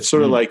 It's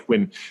sort of like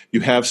when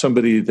you have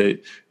somebody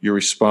that you're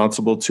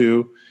responsible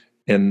to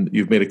and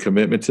you've made a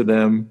commitment to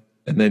them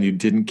and then you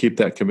didn't keep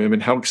that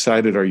commitment. How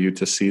excited are you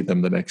to see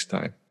them the next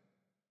time?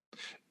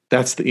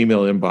 That's the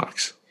email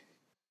inbox.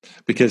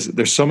 Because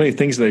there's so many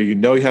things there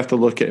you have to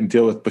look at and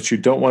deal with, but you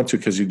don't want to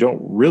because you don't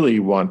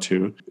really want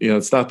to.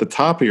 It's not the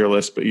top of your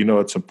list, but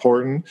it's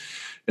important.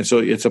 And so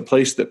it's a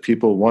place that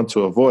people want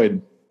to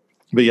avoid.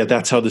 But yet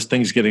that's how this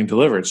thing's getting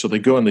delivered. So they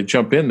go and they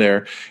jump in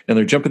there and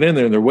they're jumping in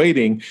there and they're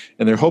waiting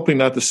and they're hoping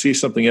not to see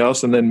something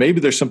else. And then maybe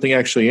there's something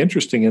actually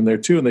interesting in there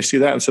too. And they see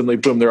that and suddenly,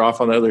 boom, they're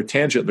off on the other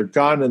tangent. They're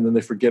gone. And then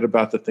they forget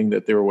about the thing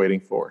that they were waiting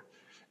for.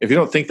 If you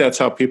don't think that's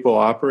how people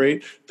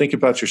operate, think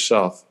about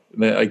yourself.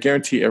 And I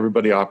guarantee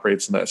everybody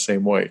operates in that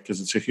same way because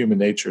it's a human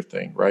nature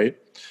thing, right?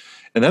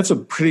 And that's a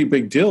pretty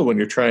big deal when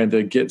you're trying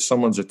to get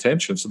someone's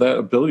attention. So that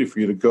ability for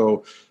you to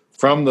go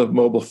from the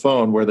mobile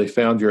phone where they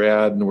found your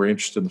ad and were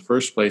interested in the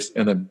first place,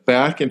 and then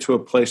back into a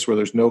place where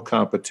there's no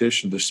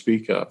competition to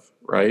speak of,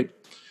 right?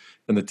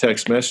 And the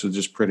text message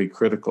is pretty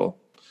critical.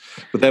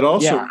 But that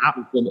also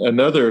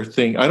another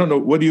thing, I don't know,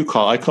 what do you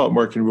call it? I call it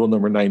marketing rule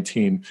number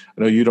 19.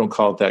 I know you don't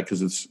call it that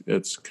because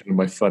it's kind of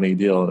my funny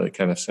deal and it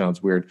kind of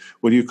sounds weird.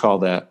 What do you call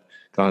that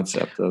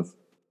concept of?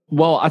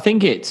 Well, I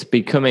think it's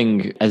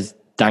becoming, as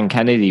Dan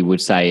Kennedy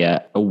would say,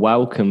 a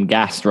welcome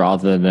guest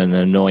rather than an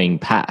annoying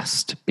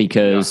pest,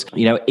 because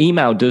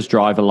email does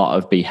drive a lot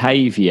of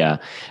behavior,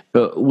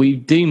 but we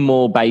do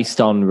more based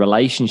on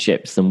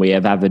relationships than we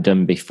have ever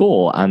done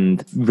before.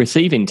 And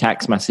receiving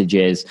text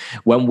messages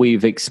when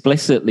we've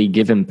explicitly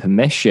given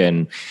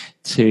permission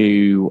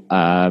to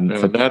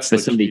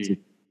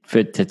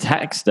to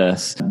text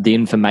us the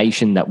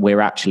information that we're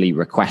actually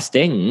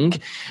requesting,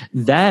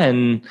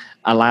 then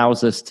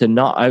allows us to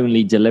not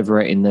only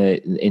deliver it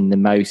in the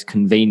most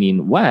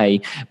convenient way,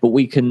 but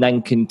we can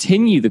then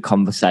continue the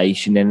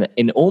conversation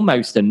in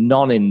almost a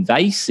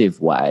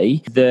non-invasive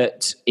way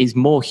that is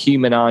more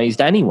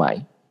humanized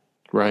anyway.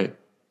 Right.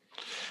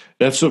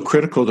 That's so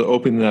critical to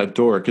open that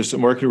door, because the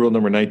marketing rule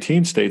number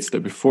 19 states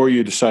that before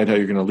you decide how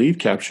you're going to lead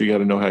capture, you got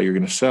to know how you're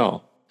going to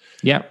sell.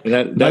 Yeah,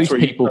 most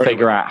people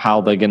figure out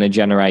how they're going to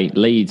generate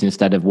leads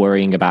instead of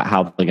worrying about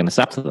how they're going to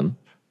sell to them.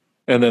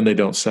 And then they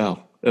don't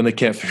sell, and they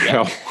can't figure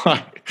out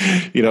why.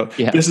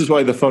 This is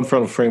why the Phone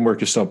Funnel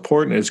Framework is so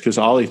important, is because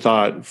Ollie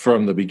thought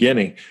from the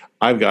beginning,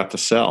 I've got to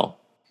sell.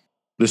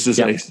 This is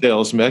a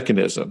sales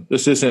mechanism.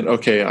 This isn't,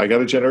 okay, I got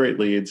to generate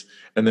leads,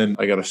 and then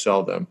I got to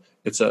sell them.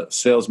 It's a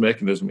sales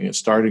mechanism,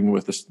 starting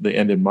with the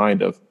end in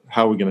mind of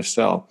how we're going to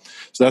sell.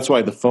 So that's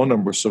why the phone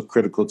number is so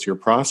critical to your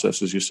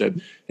process. As you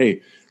said,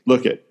 hey,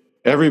 look at,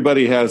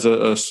 everybody has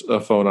a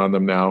phone on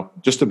them now,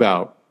 just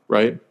about,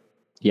 right?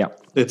 Yeah.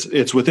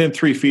 It's within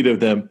 3 feet of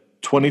them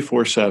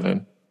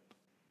 24/7.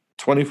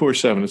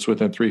 24/7, it's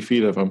within 3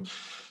 feet of them.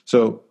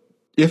 So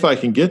if I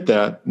can get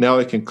that, now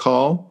I can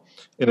call,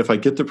 and if I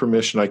get the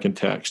permission, I can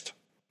text.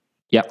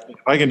 Yeah. If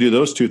I can do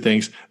those two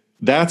things,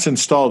 that's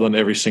installed on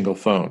every single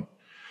phone.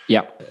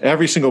 Yeah.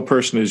 Every single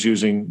person is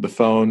using the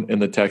phone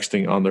and the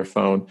texting on their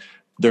phone.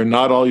 They're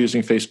not all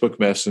using Facebook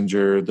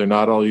Messenger. They're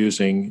not all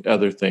using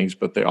other things,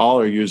 but they all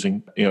are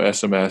using,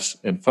 SMS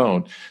and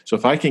phone. So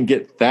if I can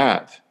get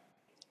that,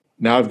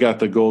 now I've got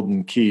the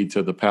golden key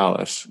to the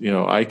palace.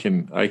 I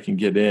can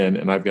get in,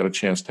 and I've got a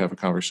chance to have a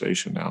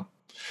conversation now.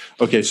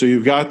 Okay, so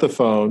you've got the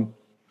phone.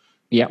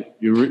 Yeah.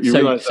 You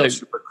realize that's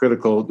super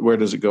critical. Where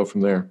does it go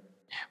from there?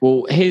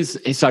 Well, here's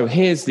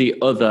the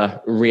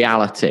other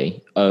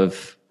reality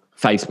of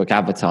Facebook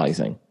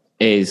advertising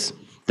is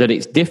that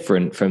it's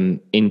different from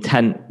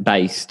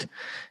intent-based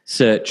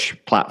search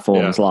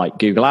platforms like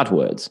Google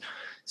AdWords.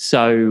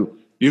 So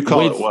you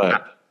call it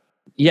what?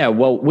 Yeah,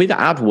 well, with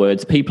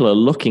AdWords, people are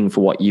looking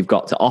for what you've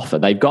got to offer.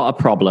 They've got a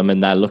problem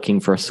and they're looking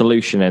for a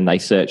solution, and they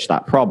search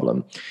that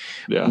problem.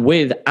 Yeah.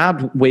 With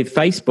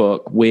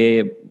Facebook,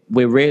 we're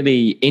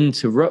really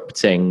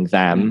interrupting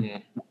them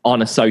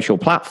on a social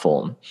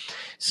platform.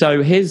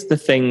 So here's the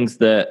things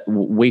that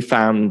we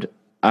found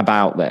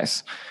about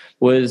this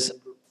was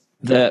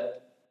that,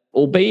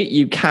 albeit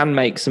you can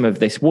make some of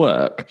this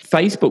work,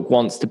 Facebook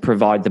wants to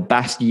provide the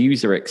best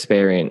user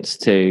experience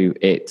to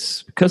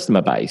its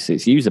customer base,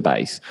 its user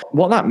base.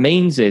 What that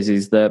means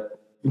is that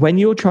when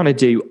you're trying to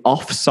do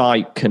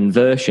off-site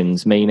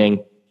conversions,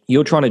 meaning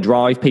you're trying to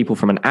drive people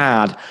from an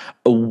ad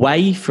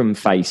away from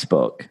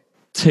Facebook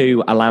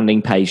to a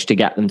landing page to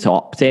get them to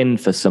opt in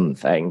for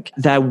something,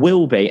 there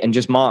will be, and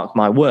just mark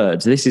my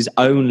words, this is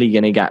only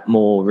going to get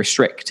more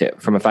restrictive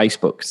from a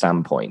Facebook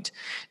standpoint.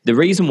 The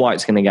reason why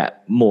it's going to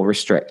get more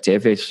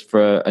restrictive is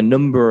for a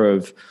number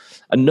of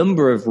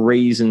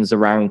reasons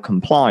around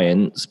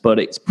compliance, but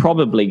it's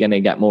probably going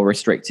to get more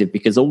restrictive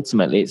because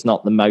ultimately it's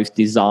not the most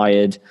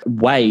desired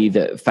way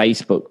that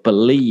Facebook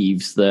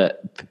believes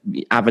that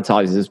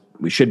advertisers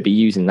should be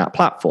using that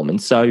platform.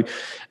 And so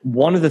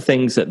one of the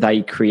things that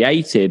they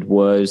created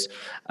was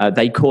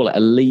they call it a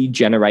lead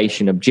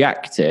generation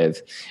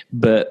objective,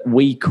 but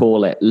we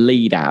call it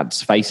lead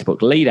ads,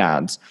 Facebook lead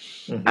ads.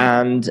 Mm-hmm.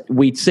 And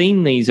we'd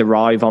seen these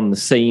arrive on the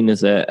scene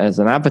as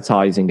an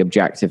advertising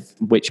objective,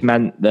 which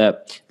meant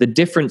that the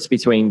difference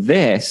between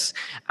this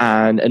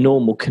and a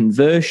normal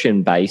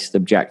conversion-based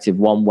objective,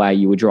 one where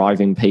you were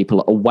driving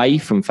people away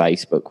from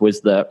Facebook,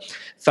 was that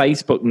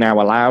Facebook now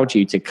allowed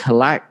you to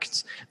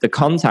collect the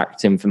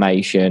contact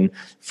information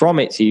from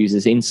its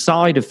users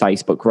inside of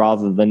Facebook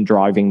rather than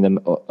driving them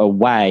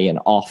away and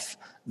off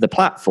the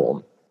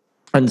platform.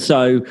 And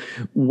so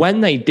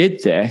when they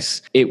did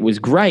this, it was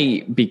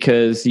great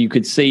because you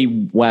could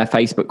see where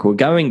Facebook were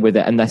going with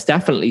it. And there's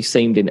definitely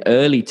seemed in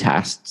early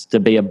tests to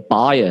be a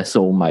bias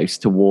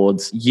almost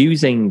towards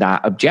using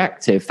that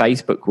objective.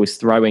 Facebook was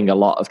throwing a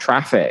lot of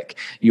traffic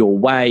your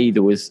way.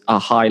 There was a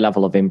high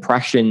level of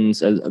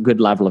impressions, a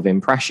good level of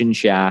impression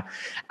share.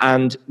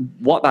 And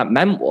what that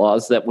meant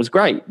was that was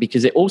great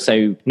because it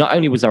also, not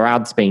only was our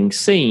ads being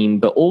seen,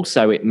 but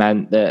also it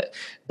meant that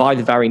by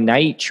the very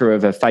nature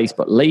of a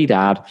Facebook lead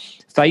ad,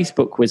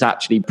 Facebook was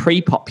actually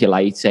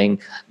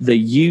pre-populating the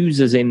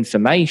user's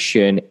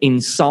information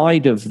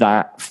inside of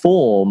that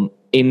form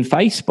in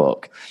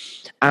Facebook.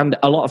 And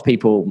a lot of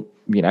people,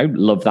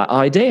 love that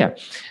idea.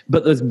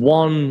 But there's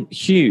one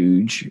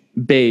huge,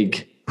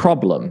 big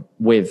problem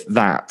with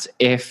that.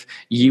 If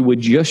you were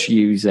just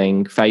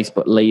using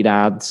Facebook lead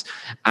ads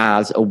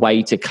as a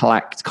way to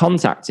collect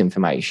contact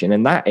information,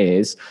 and that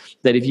is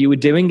that if you were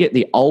doing it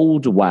the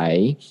old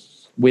way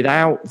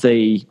without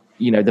the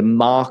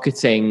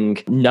marketing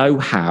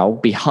know-how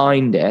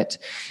behind it,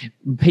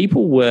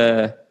 people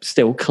were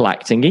still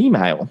collecting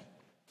email.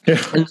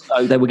 Yeah. And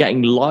so they were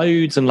getting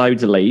loads and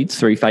loads of leads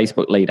through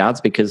Facebook lead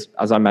ads because,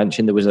 as I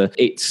mentioned,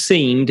 it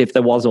seemed, if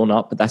there was or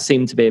not, but there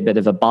seemed to be a bit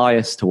of a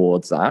bias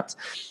towards that.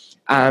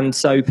 And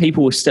so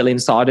people were still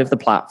inside of the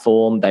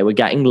platform. They were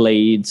getting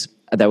leads.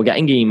 They were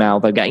getting email.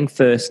 They were getting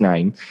first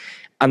name.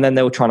 And then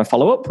they were trying to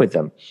follow up with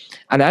them.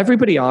 And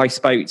everybody I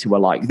spoke to were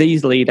like,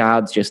 these lead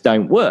ads just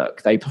don't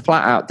work. They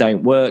flat out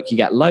don't work. You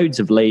get loads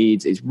of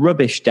leads. It's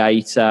rubbish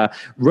data,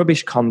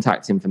 rubbish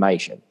contact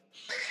information.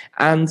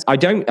 And I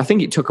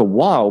think it took a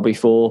while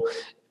before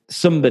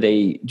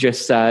somebody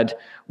just said,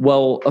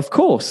 well, of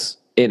course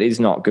it is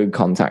not good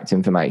contact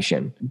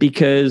information,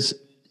 because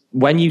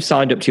when you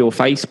signed up to your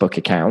Facebook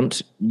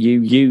account,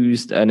 you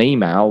used an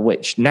email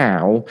which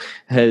now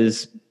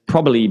has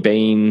probably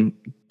been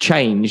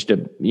changed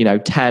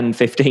 10,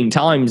 15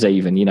 times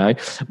even,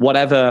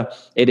 whatever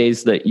it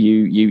is that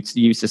you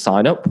used to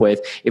sign up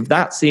with. If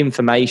that's the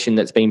information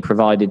that's being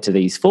provided to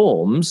these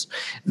forms,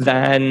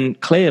 then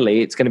clearly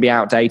it's going to be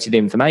outdated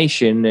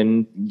information,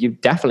 and you're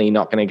definitely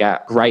not going to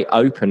get great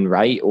open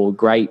rate or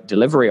great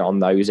delivery on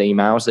those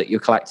emails that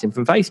you're collecting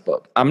from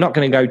Facebook. I'm not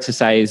going to go to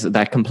say that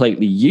they're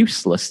completely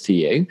useless to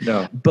you,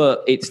 no,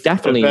 but it's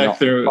definitely in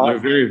fact, they're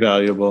very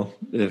valuable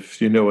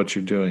if you know what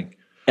you're doing.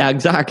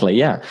 Exactly,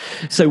 yeah.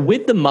 So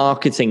with the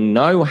marketing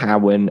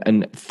know-how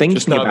and thinking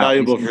just not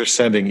valuable for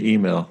sending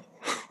email.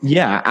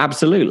 Yeah,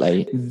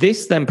 absolutely.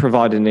 This then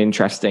provided an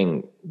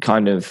interesting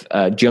kind of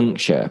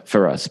juncture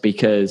for us,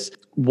 because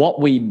what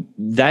we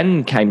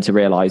then came to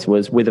realize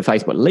was with a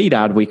Facebook lead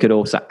ad, we could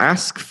also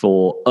ask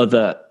for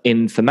other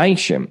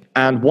information.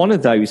 And one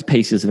of those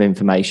pieces of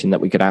information that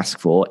we could ask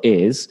for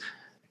is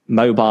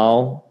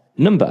mobile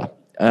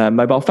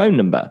phone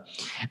number.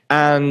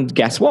 And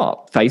guess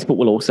what? Facebook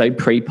will also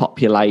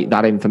pre-populate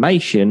that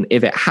information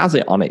if it has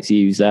it on its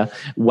user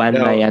when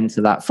they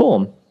enter that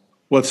form.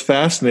 What's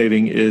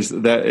fascinating is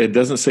that it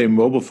doesn't say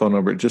mobile phone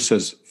number, it just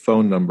says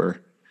phone number.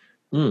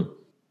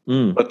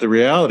 But the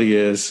reality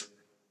is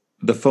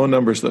the phone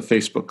numbers that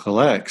Facebook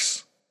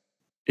collects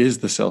is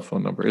the cell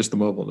phone number, is the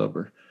mobile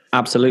number.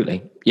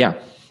 Absolutely. Yeah.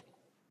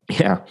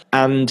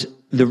 And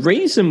the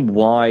reason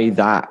why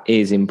that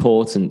is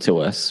important to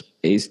us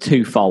is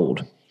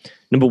twofold.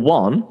 Number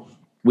one,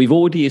 we've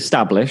already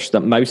established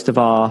that most of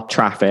our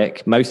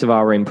traffic, most of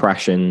our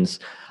impressions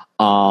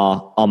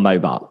are on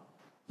mobile.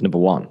 Number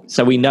one.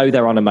 So we know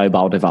they're on a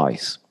mobile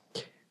device.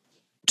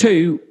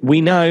 Two,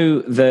 we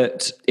know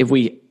that if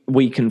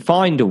we can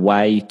find a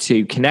way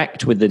to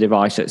connect with the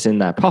device that's in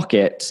their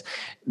pocket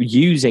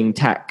using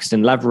text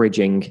and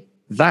leveraging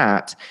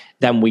that,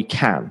 then we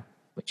can,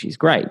 which is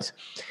great.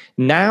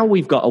 Now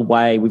we've got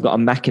a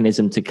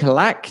mechanism to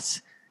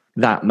collect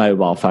that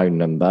mobile phone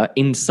number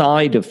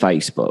inside of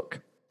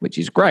Facebook, which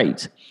is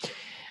great.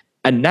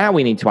 And now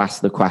we need to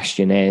ask the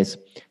question is,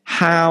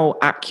 how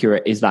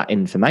accurate is that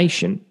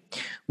information?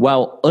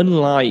 Well,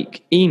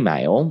 unlike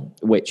email,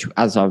 which,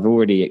 as I've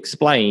already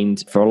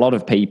explained, for a lot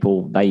of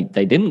people, they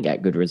didn't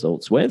get good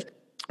results with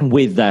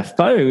their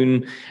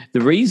phone, the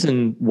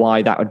reason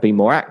why that would be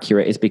more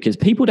accurate is because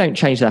people don't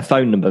change their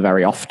phone number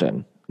very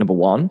often, number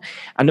one.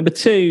 And number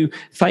two,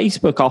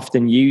 Facebook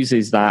often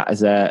uses that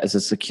as a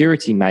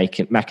security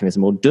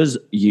mechanism, or does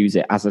use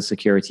it as a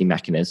security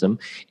mechanism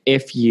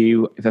if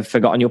you have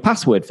forgotten your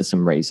password for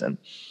some reason.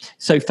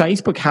 So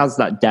Facebook has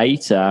that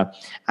data,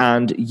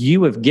 and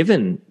you have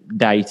given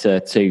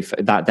data to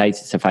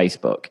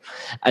Facebook.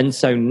 And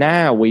so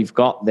now we've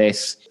got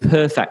this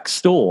perfect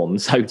storm,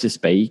 so to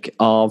speak,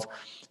 of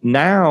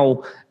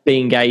now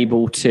being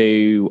able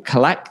to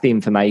collect the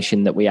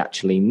information that we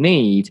actually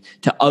need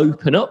to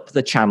open up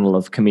the channel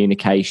of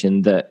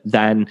communication that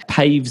then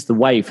paves the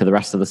way for the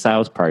rest of the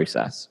sales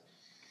process.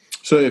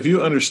 So if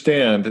you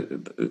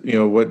understand,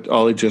 what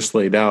Ollie just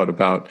laid out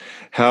about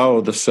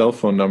how the cell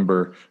phone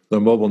number, the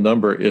mobile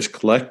number is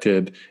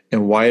collected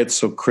and why it's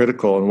so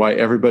critical and why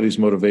everybody's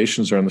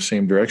motivations are in the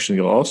same direction,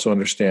 you'll also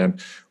understand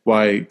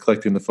why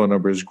collecting the phone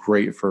number is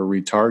great for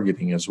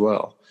retargeting as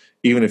well,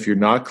 even if you're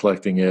not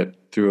collecting it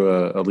through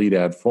a lead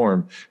ad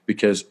form,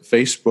 because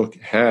Facebook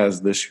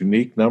has this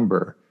unique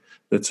number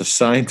that's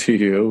assigned to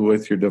you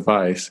with your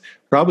device,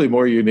 probably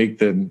more unique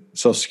than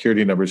Social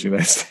Security numbers in the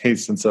United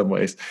States in some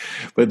ways.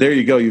 But there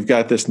you go. You've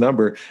got this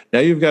number. Now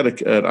you've got an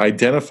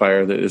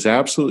identifier that is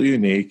absolutely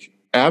unique,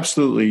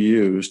 absolutely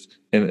used,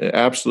 and an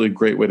absolutely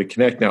great way to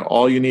connect. Now,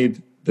 all you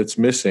need that's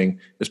missing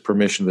is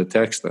permission to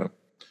text them,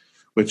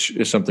 which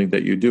is something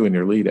that you do in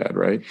your lead ad,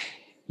 right?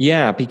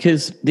 Yeah,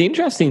 because the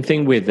interesting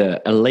thing with a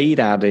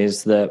lead ad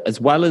is that as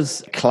well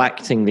as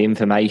collecting the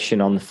information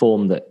on the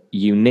form that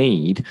you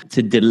need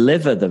to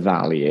deliver the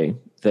value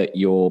that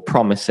you're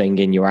promising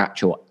in your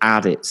actual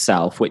ad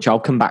itself, which I'll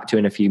come back to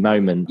in a few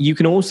moments, you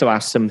can also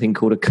ask something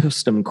called a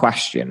custom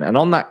question. And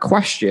on that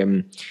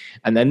question,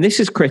 and then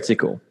this is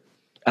critical,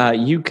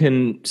 you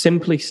can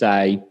simply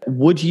say,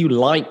 would you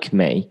like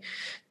me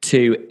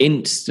to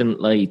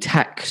instantly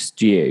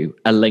text you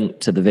a link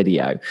to the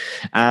video?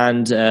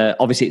 And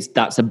obviously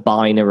that's a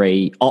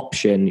binary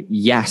option,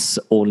 yes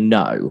or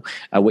no,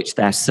 which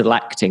they're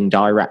selecting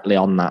directly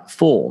on that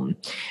form.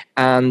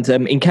 And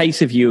in case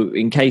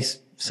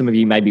some of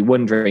you may be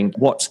wondering,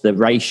 what's the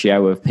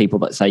ratio of people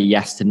that say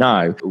yes to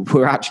no?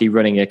 We're actually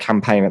running a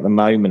campaign at the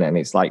moment, and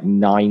it's like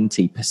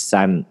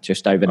 90%,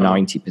 just over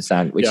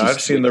 90%. Which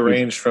I've seen the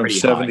range from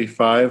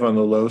 75 high on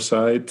the low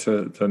side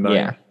to 90.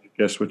 Yeah.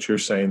 I guess what you're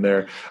saying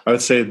there. I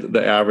would say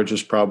the average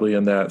is probably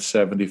in that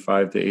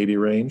 75 to 80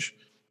 range.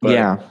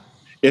 But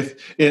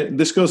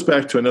this goes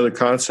back to another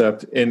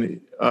concept, and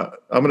I'm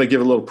going to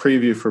give a little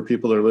preview for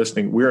people that are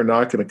listening. We are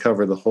not going to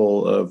cover the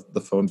whole of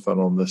the phone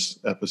funnel in this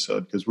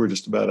episode because we're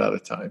just about out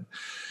of time.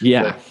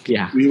 Yeah.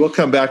 We will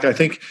come back. I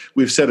think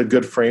we've set a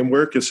good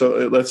framework, and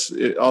so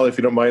if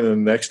you don't mind, in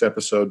the next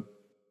episode,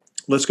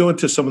 let's go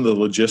into some of the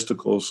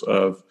logisticals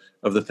of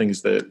the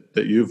things that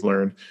you've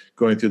learned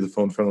going through the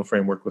phone funnel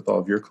framework with all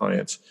of your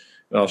clients.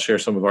 And I'll share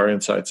some of our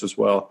insights as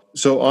well.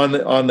 So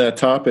on that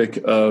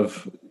topic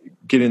of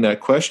getting that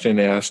question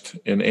asked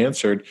and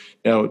answered,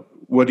 now,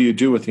 what do you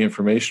do with the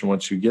information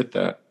once you get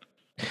that?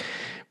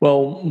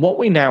 Well, what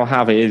we now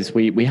have is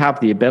we have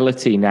the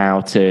ability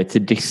now to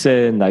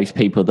discern those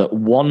people that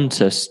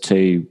want us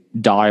to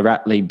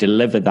directly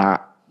deliver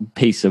that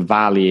piece of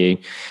value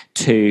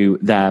to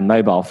their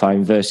mobile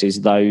phone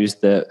versus those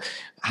that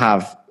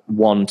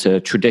want a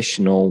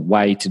traditional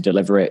way to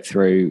deliver it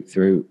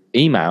through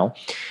email.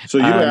 So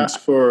you ask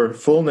for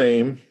full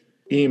name,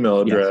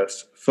 email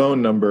address,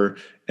 phone number,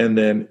 and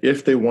then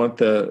if they want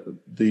the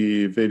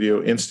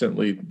video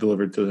instantly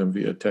delivered to them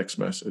via text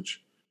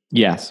message.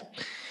 Yes.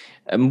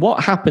 And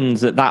what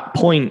happens at that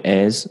point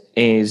is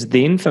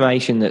the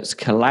information that's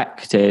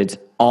collected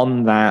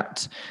on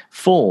that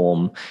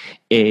form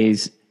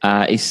is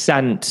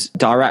sent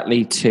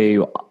directly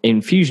to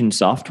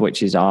Infusionsoft,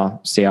 which is our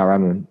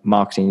CRM and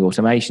marketing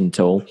automation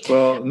tool.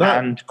 Well,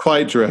 not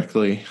quite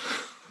directly.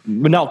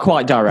 Not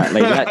quite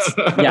directly.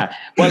 Yeah.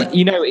 Well,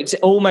 it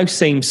almost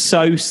seems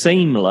so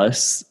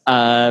seamless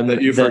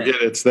that you forget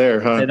it's there,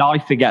 huh? That I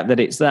forget that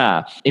it's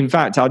there. In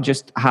fact, I'll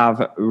just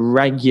have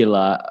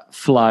regular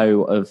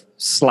flow of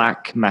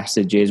Slack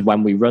messages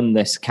when we run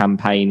this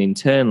campaign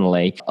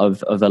internally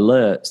of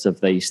alerts of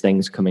these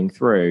things coming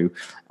through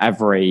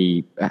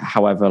every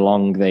however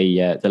long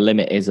the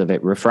limit is of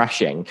it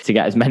refreshing to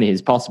get as many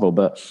as possible.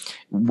 But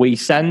we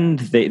send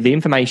the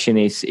information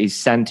is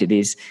sent. It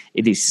is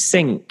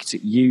synced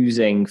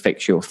using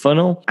Fix Your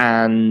Funnel,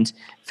 and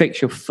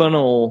Fix Your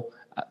Funnel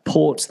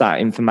ports that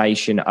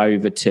information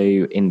over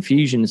to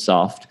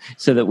Infusionsoft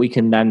so that we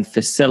can then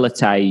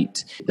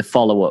facilitate the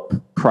follow-up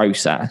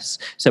process.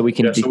 So we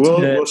can so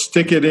we'll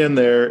stick it in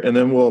there, and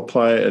then we'll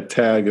apply a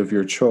tag of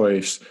your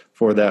choice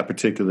for that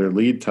particular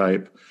lead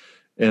type.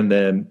 And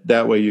then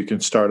that way you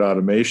can start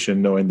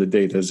automation knowing the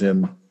data is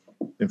in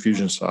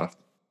Infusionsoft.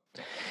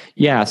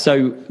 Yeah.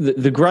 So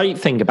the great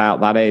thing about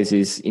that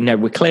is,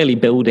 we're clearly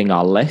building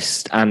our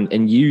list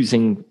and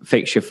using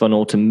Fix Your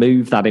Funnel to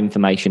move that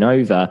information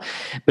over,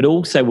 but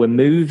also we're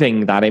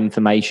moving that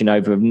information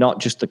over of not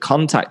just the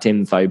contact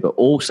info, but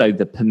also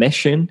the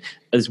permission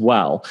as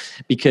well,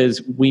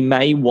 because we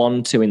may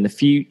want to in the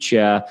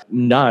future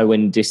know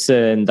and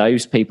discern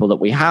those people that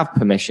we have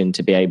permission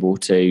to be able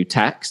to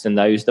text and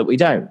those that we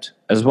don't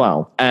as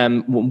well.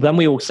 Then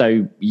we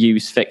also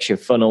use Fix Your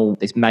Funnel.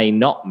 This may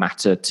not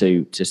matter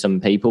to some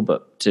people,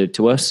 but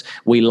to us,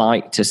 we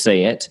like to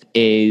see it,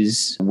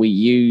 is we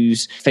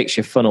use Fix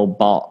Your Funnel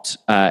bot.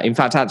 In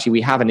fact, actually,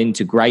 we have an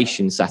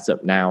integration set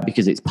up now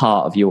because it's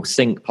part of your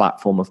Sync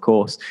platform, of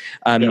course,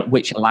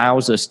 which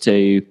allows us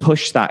to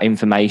push that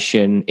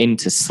information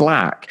into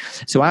Slack.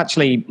 So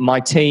actually, my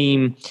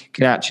team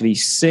can actually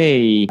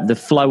see the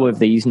flow of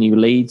these new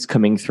leads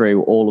coming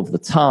through all of the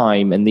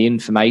time and the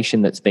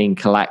information that's being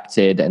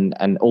collected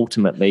and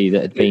ultimately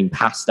that had been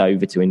passed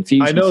over to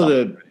Infusionsoft. I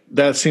know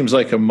that seems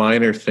like a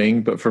minor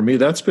thing, but for me,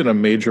 that's been a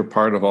major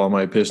part of all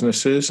my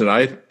businesses. And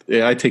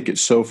I take it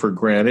so for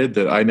granted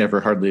that I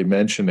never hardly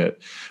mention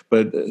it.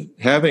 But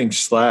having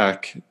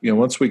Slack,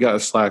 once we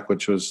got Slack,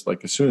 which was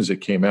like as soon as it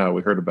came out,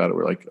 we heard about it.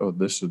 We're like, oh,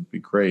 this would be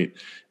great.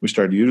 We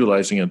started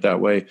utilizing it that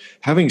way.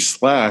 Having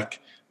Slack,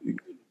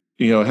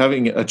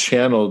 having a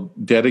channel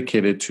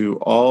dedicated to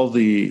all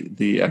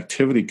the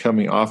activity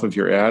coming off of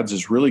your ads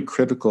is really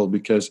critical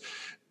because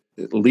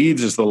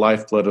leads is the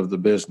lifeblood of the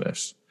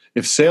business.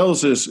 If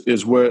sales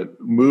is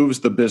what moves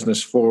the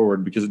business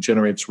forward because it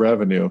generates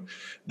revenue,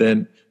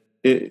 then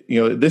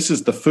this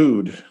is the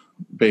food,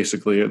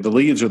 basically. The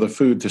leads are the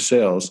food to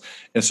sales.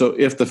 And so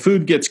if the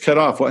food gets cut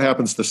off, what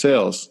happens to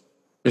sales?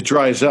 It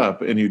dries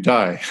up and you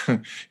die.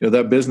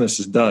 That business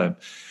is done.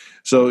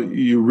 So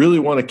you really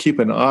want to keep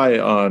an eye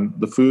on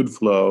the food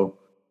flow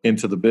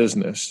into the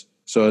business.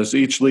 So as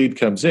each lead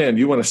comes in,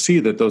 you want to see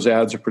that those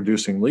ads are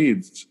producing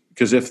leads.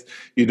 Because if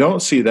you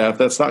don't see that, if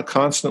that's not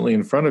constantly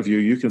in front of you,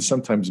 you can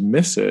sometimes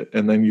miss it.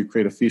 And then you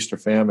create a feast or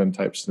famine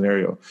type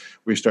scenario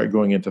where you start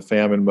going into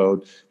famine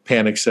mode,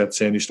 panic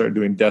sets in, you start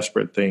doing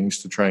desperate things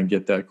to try and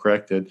get that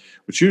corrected,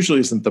 which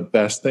usually isn't the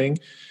best thing.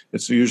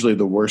 It's usually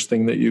the worst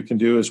thing that you can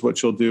do is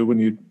what you'll do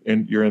when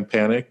you're in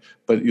panic.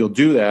 But you'll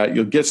do that.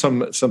 You'll get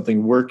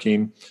something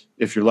working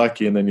if you're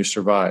lucky, and then you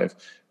survive.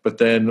 But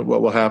then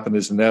what will happen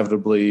is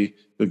inevitably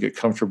you'll get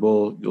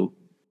comfortable. You'll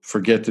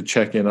forget to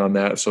check in on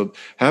that. So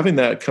having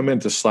that come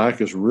into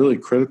Slack is really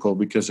critical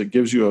because it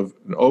gives you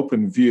an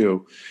open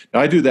view.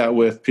 Now, I do that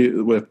with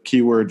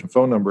keyword and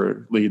phone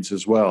number leads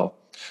as well.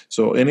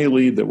 So any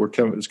lead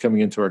that is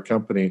coming into our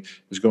company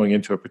is going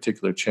into a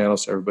particular channel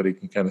so everybody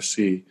can kind of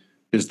see,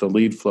 is the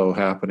lead flow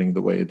happening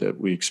the way that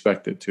we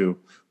expect it to,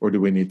 or do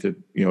we need to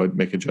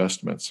make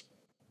adjustments?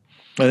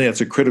 I think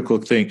that's a critical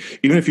thing.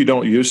 Even if you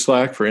don't use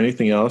Slack for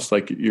anything else,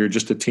 like you're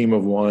just a team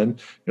of one,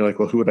 you're like,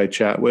 well, who would I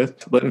chat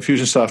with? Let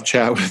Infusionsoft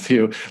chat with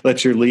you.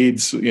 Let your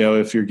leads,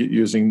 if you're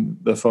using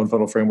the phone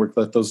funnel framework,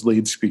 let those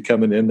leads be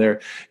coming in there.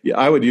 Yeah,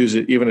 I would use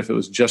it even if it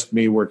was just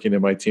me working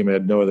in my team. I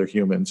had no other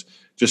humans,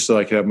 just so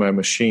I could have my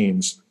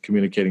machines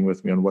communicating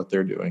with me on what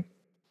they're doing.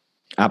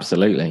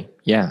 Absolutely.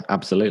 Yeah,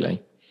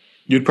 absolutely.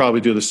 You'd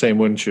probably do the same,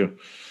 wouldn't you?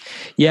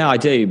 Yeah, I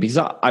do, because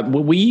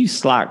we use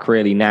Slack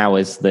really now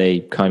as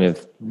the kind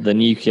of the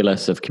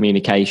nucleus of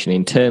communication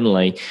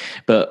internally,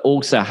 but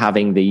also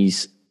having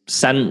these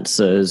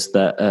sensors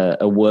that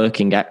are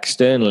working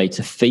externally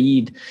to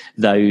feed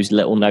those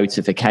little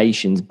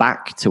notifications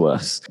back to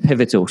us,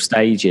 pivotal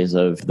stages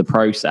of the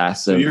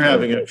process. So you're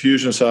having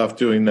Infusionsoft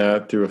doing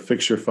that through a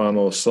Fix Your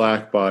Funnel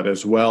Slack bot,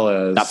 as well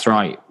as that's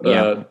right.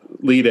 Yeah.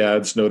 Lead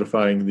ads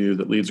notifying you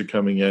that leads are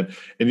coming in,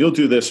 and you'll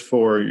do this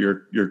for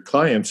your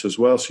clients as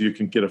well, so you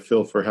can get a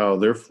feel for how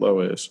their flow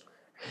is.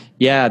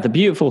 Yeah, the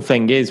beautiful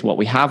thing is what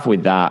we have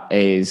with that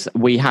is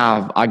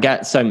I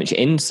get so much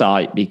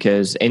insight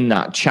because in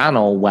that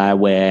channel where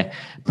we're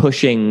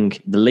pushing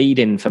the lead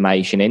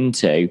information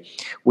into,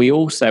 we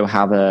also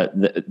have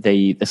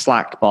the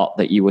Slack bot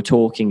that you were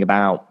talking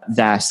about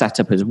there set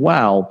up as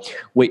well,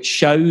 which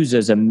shows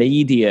us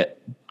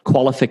immediate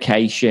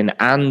qualification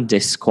and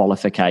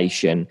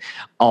disqualification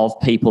of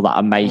people that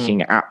are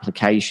making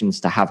applications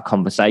to have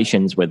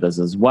conversations with us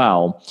as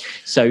well,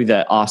 so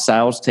that our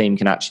sales team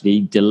can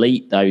actually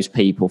delete those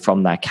people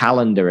from their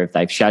calendar if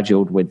they've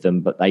scheduled with them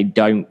but they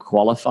don't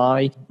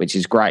qualify, which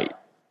is great.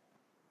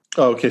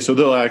 Oh, okay, so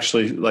they'll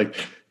actually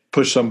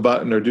push some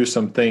button or do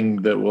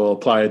something that will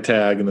apply a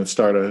tag and then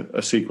start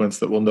a sequence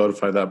that will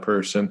notify that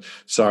person,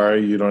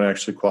 sorry, you don't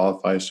actually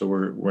qualify, so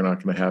we're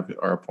not going to have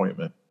our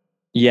appointment.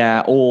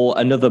 Yeah, or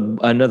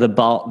another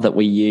bot that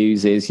we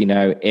use is,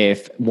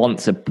 if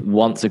once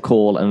a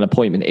call and an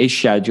appointment is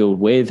scheduled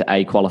with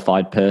a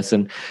qualified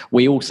person,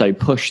 we also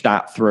push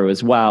that through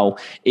as well,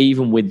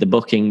 even with the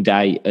booking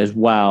date as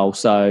well.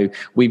 So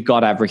we've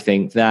got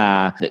everything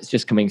there that's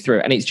just coming through,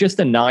 and it's just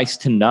a nice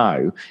to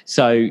know.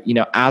 So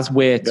as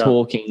we're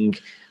talking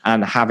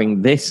and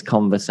having this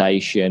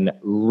conversation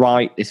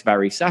right this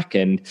very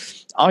second,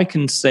 I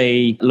can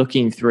see,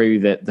 looking through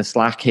the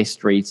Slack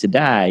history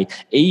today,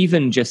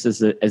 even just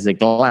as a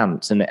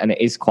glance, and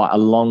it is quite a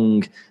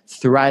long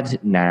thread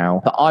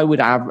now, but I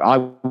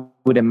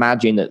would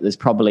imagine that there's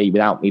probably,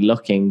 without me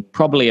looking,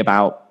 probably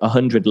about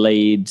 100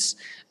 leads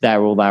there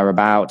or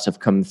thereabouts have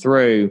come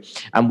through.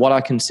 And what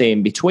I can see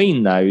in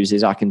between those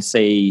is I can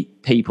see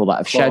people that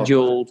have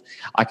scheduled,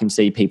 I can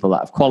see people that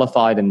have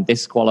qualified and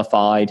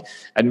disqualified.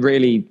 And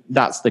really,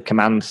 that's the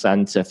command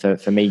center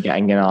for me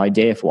getting an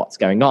idea for what's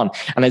going on.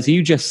 And as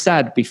you just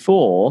said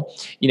before,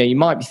 you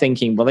might be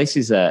thinking, well, this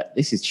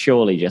is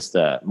surely just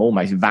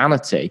almost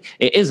vanity.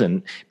 It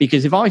isn't,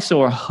 because if I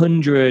saw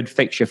 100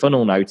 fixture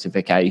funnel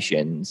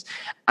notifications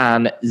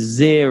and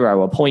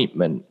 0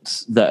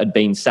 appointments that had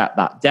been set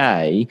that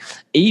day,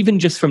 even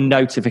just from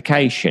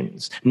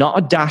notifications, not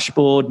a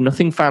dashboard,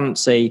 nothing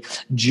fancy,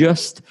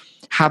 just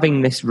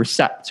having this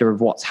receptor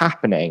of what's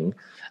happening,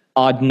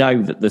 I'd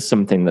know that there's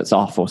something that's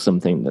off or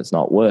something that's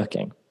not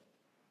working.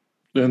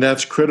 And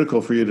that's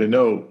critical for you to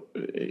know,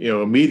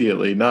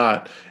 immediately,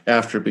 not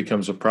after it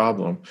becomes a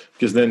problem,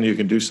 because then you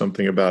can do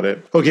something about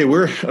it. Okay,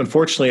 we're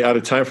unfortunately out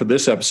of time for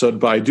this episode,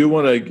 but I do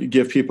want to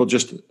give people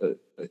just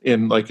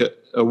in like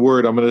a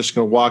word. I'm just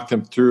going to walk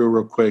them through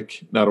real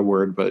quick, not a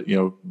word, but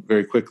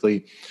very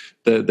quickly,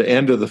 the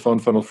end of the phone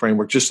funnel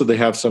framework, just so they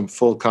have some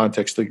full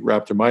context to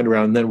wrap their mind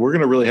around. And then we're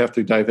going to really have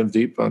to dive in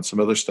deep on some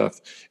other stuff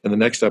in the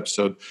next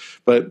episode.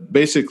 But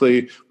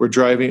basically, we're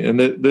driving, and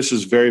this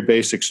is very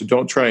basic, so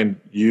don't try and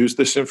use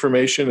this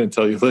information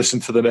until you listen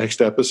to the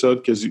next episode,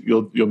 because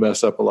you'll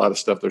mess up a lot of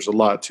stuff. There's a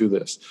lot to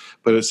this,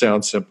 but it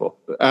sounds simple.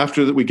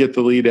 After that, we get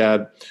the lead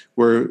ad,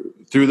 we're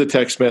through the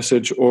text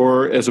message,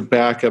 or as a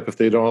backup, if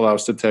they don't allow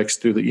us to text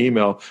through the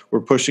email,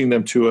 we're pushing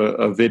them to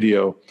a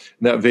video.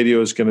 And that video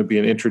is going to be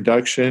an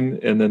introduction,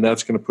 and then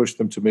that's going to push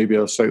them to maybe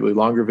a slightly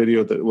longer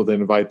video that will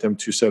then invite them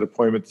to set an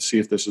appointment to see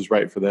if this is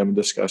right for them and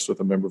discuss with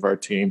a member of our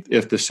team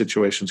if this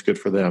situation is good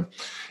for them.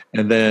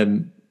 And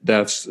then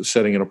that's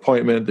setting an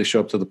appointment. They show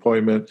up to the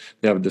appointment,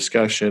 they have a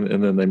discussion,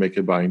 and then they make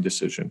a buying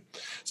decision.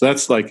 So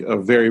that's like a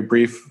very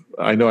brief.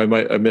 I know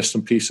I missed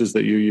some pieces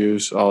that you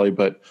use, Ollie,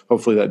 but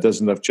hopefully that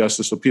does enough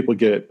justice so people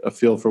get a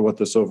feel for what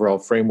this overall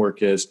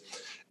framework is.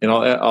 And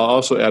I'll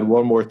also add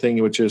one more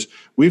thing, which is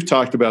we've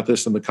talked about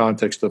this in the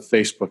context of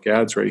Facebook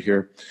ads right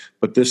here,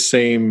 but this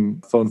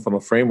same phone funnel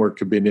framework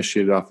could be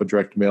initiated off a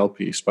direct mail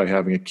piece by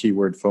having a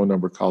keyword phone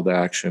number call to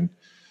action,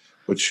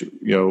 which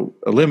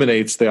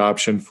eliminates the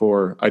option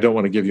for I don't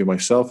want to give you my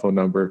cell phone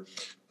number,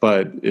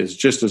 but is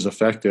just as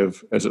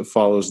effective as it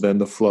follows then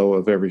the flow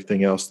of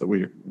everything else that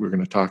we're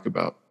going to talk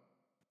about.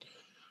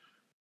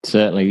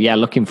 Certainly. Yeah,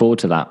 looking forward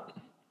to that.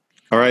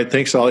 All right.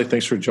 Thanks, Ollie.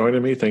 Thanks for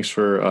joining me. Thanks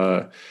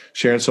for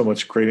sharing so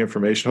much great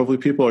information. Hopefully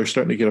people are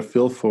starting to get a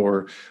feel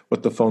for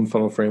what the phone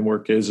funnel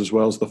framework is, as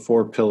well as the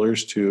 4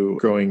 pillars to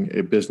growing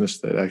a business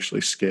that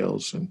actually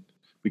scales and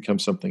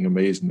becomes something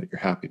amazing that you're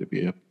happy to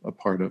be a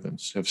part of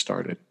and have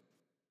started.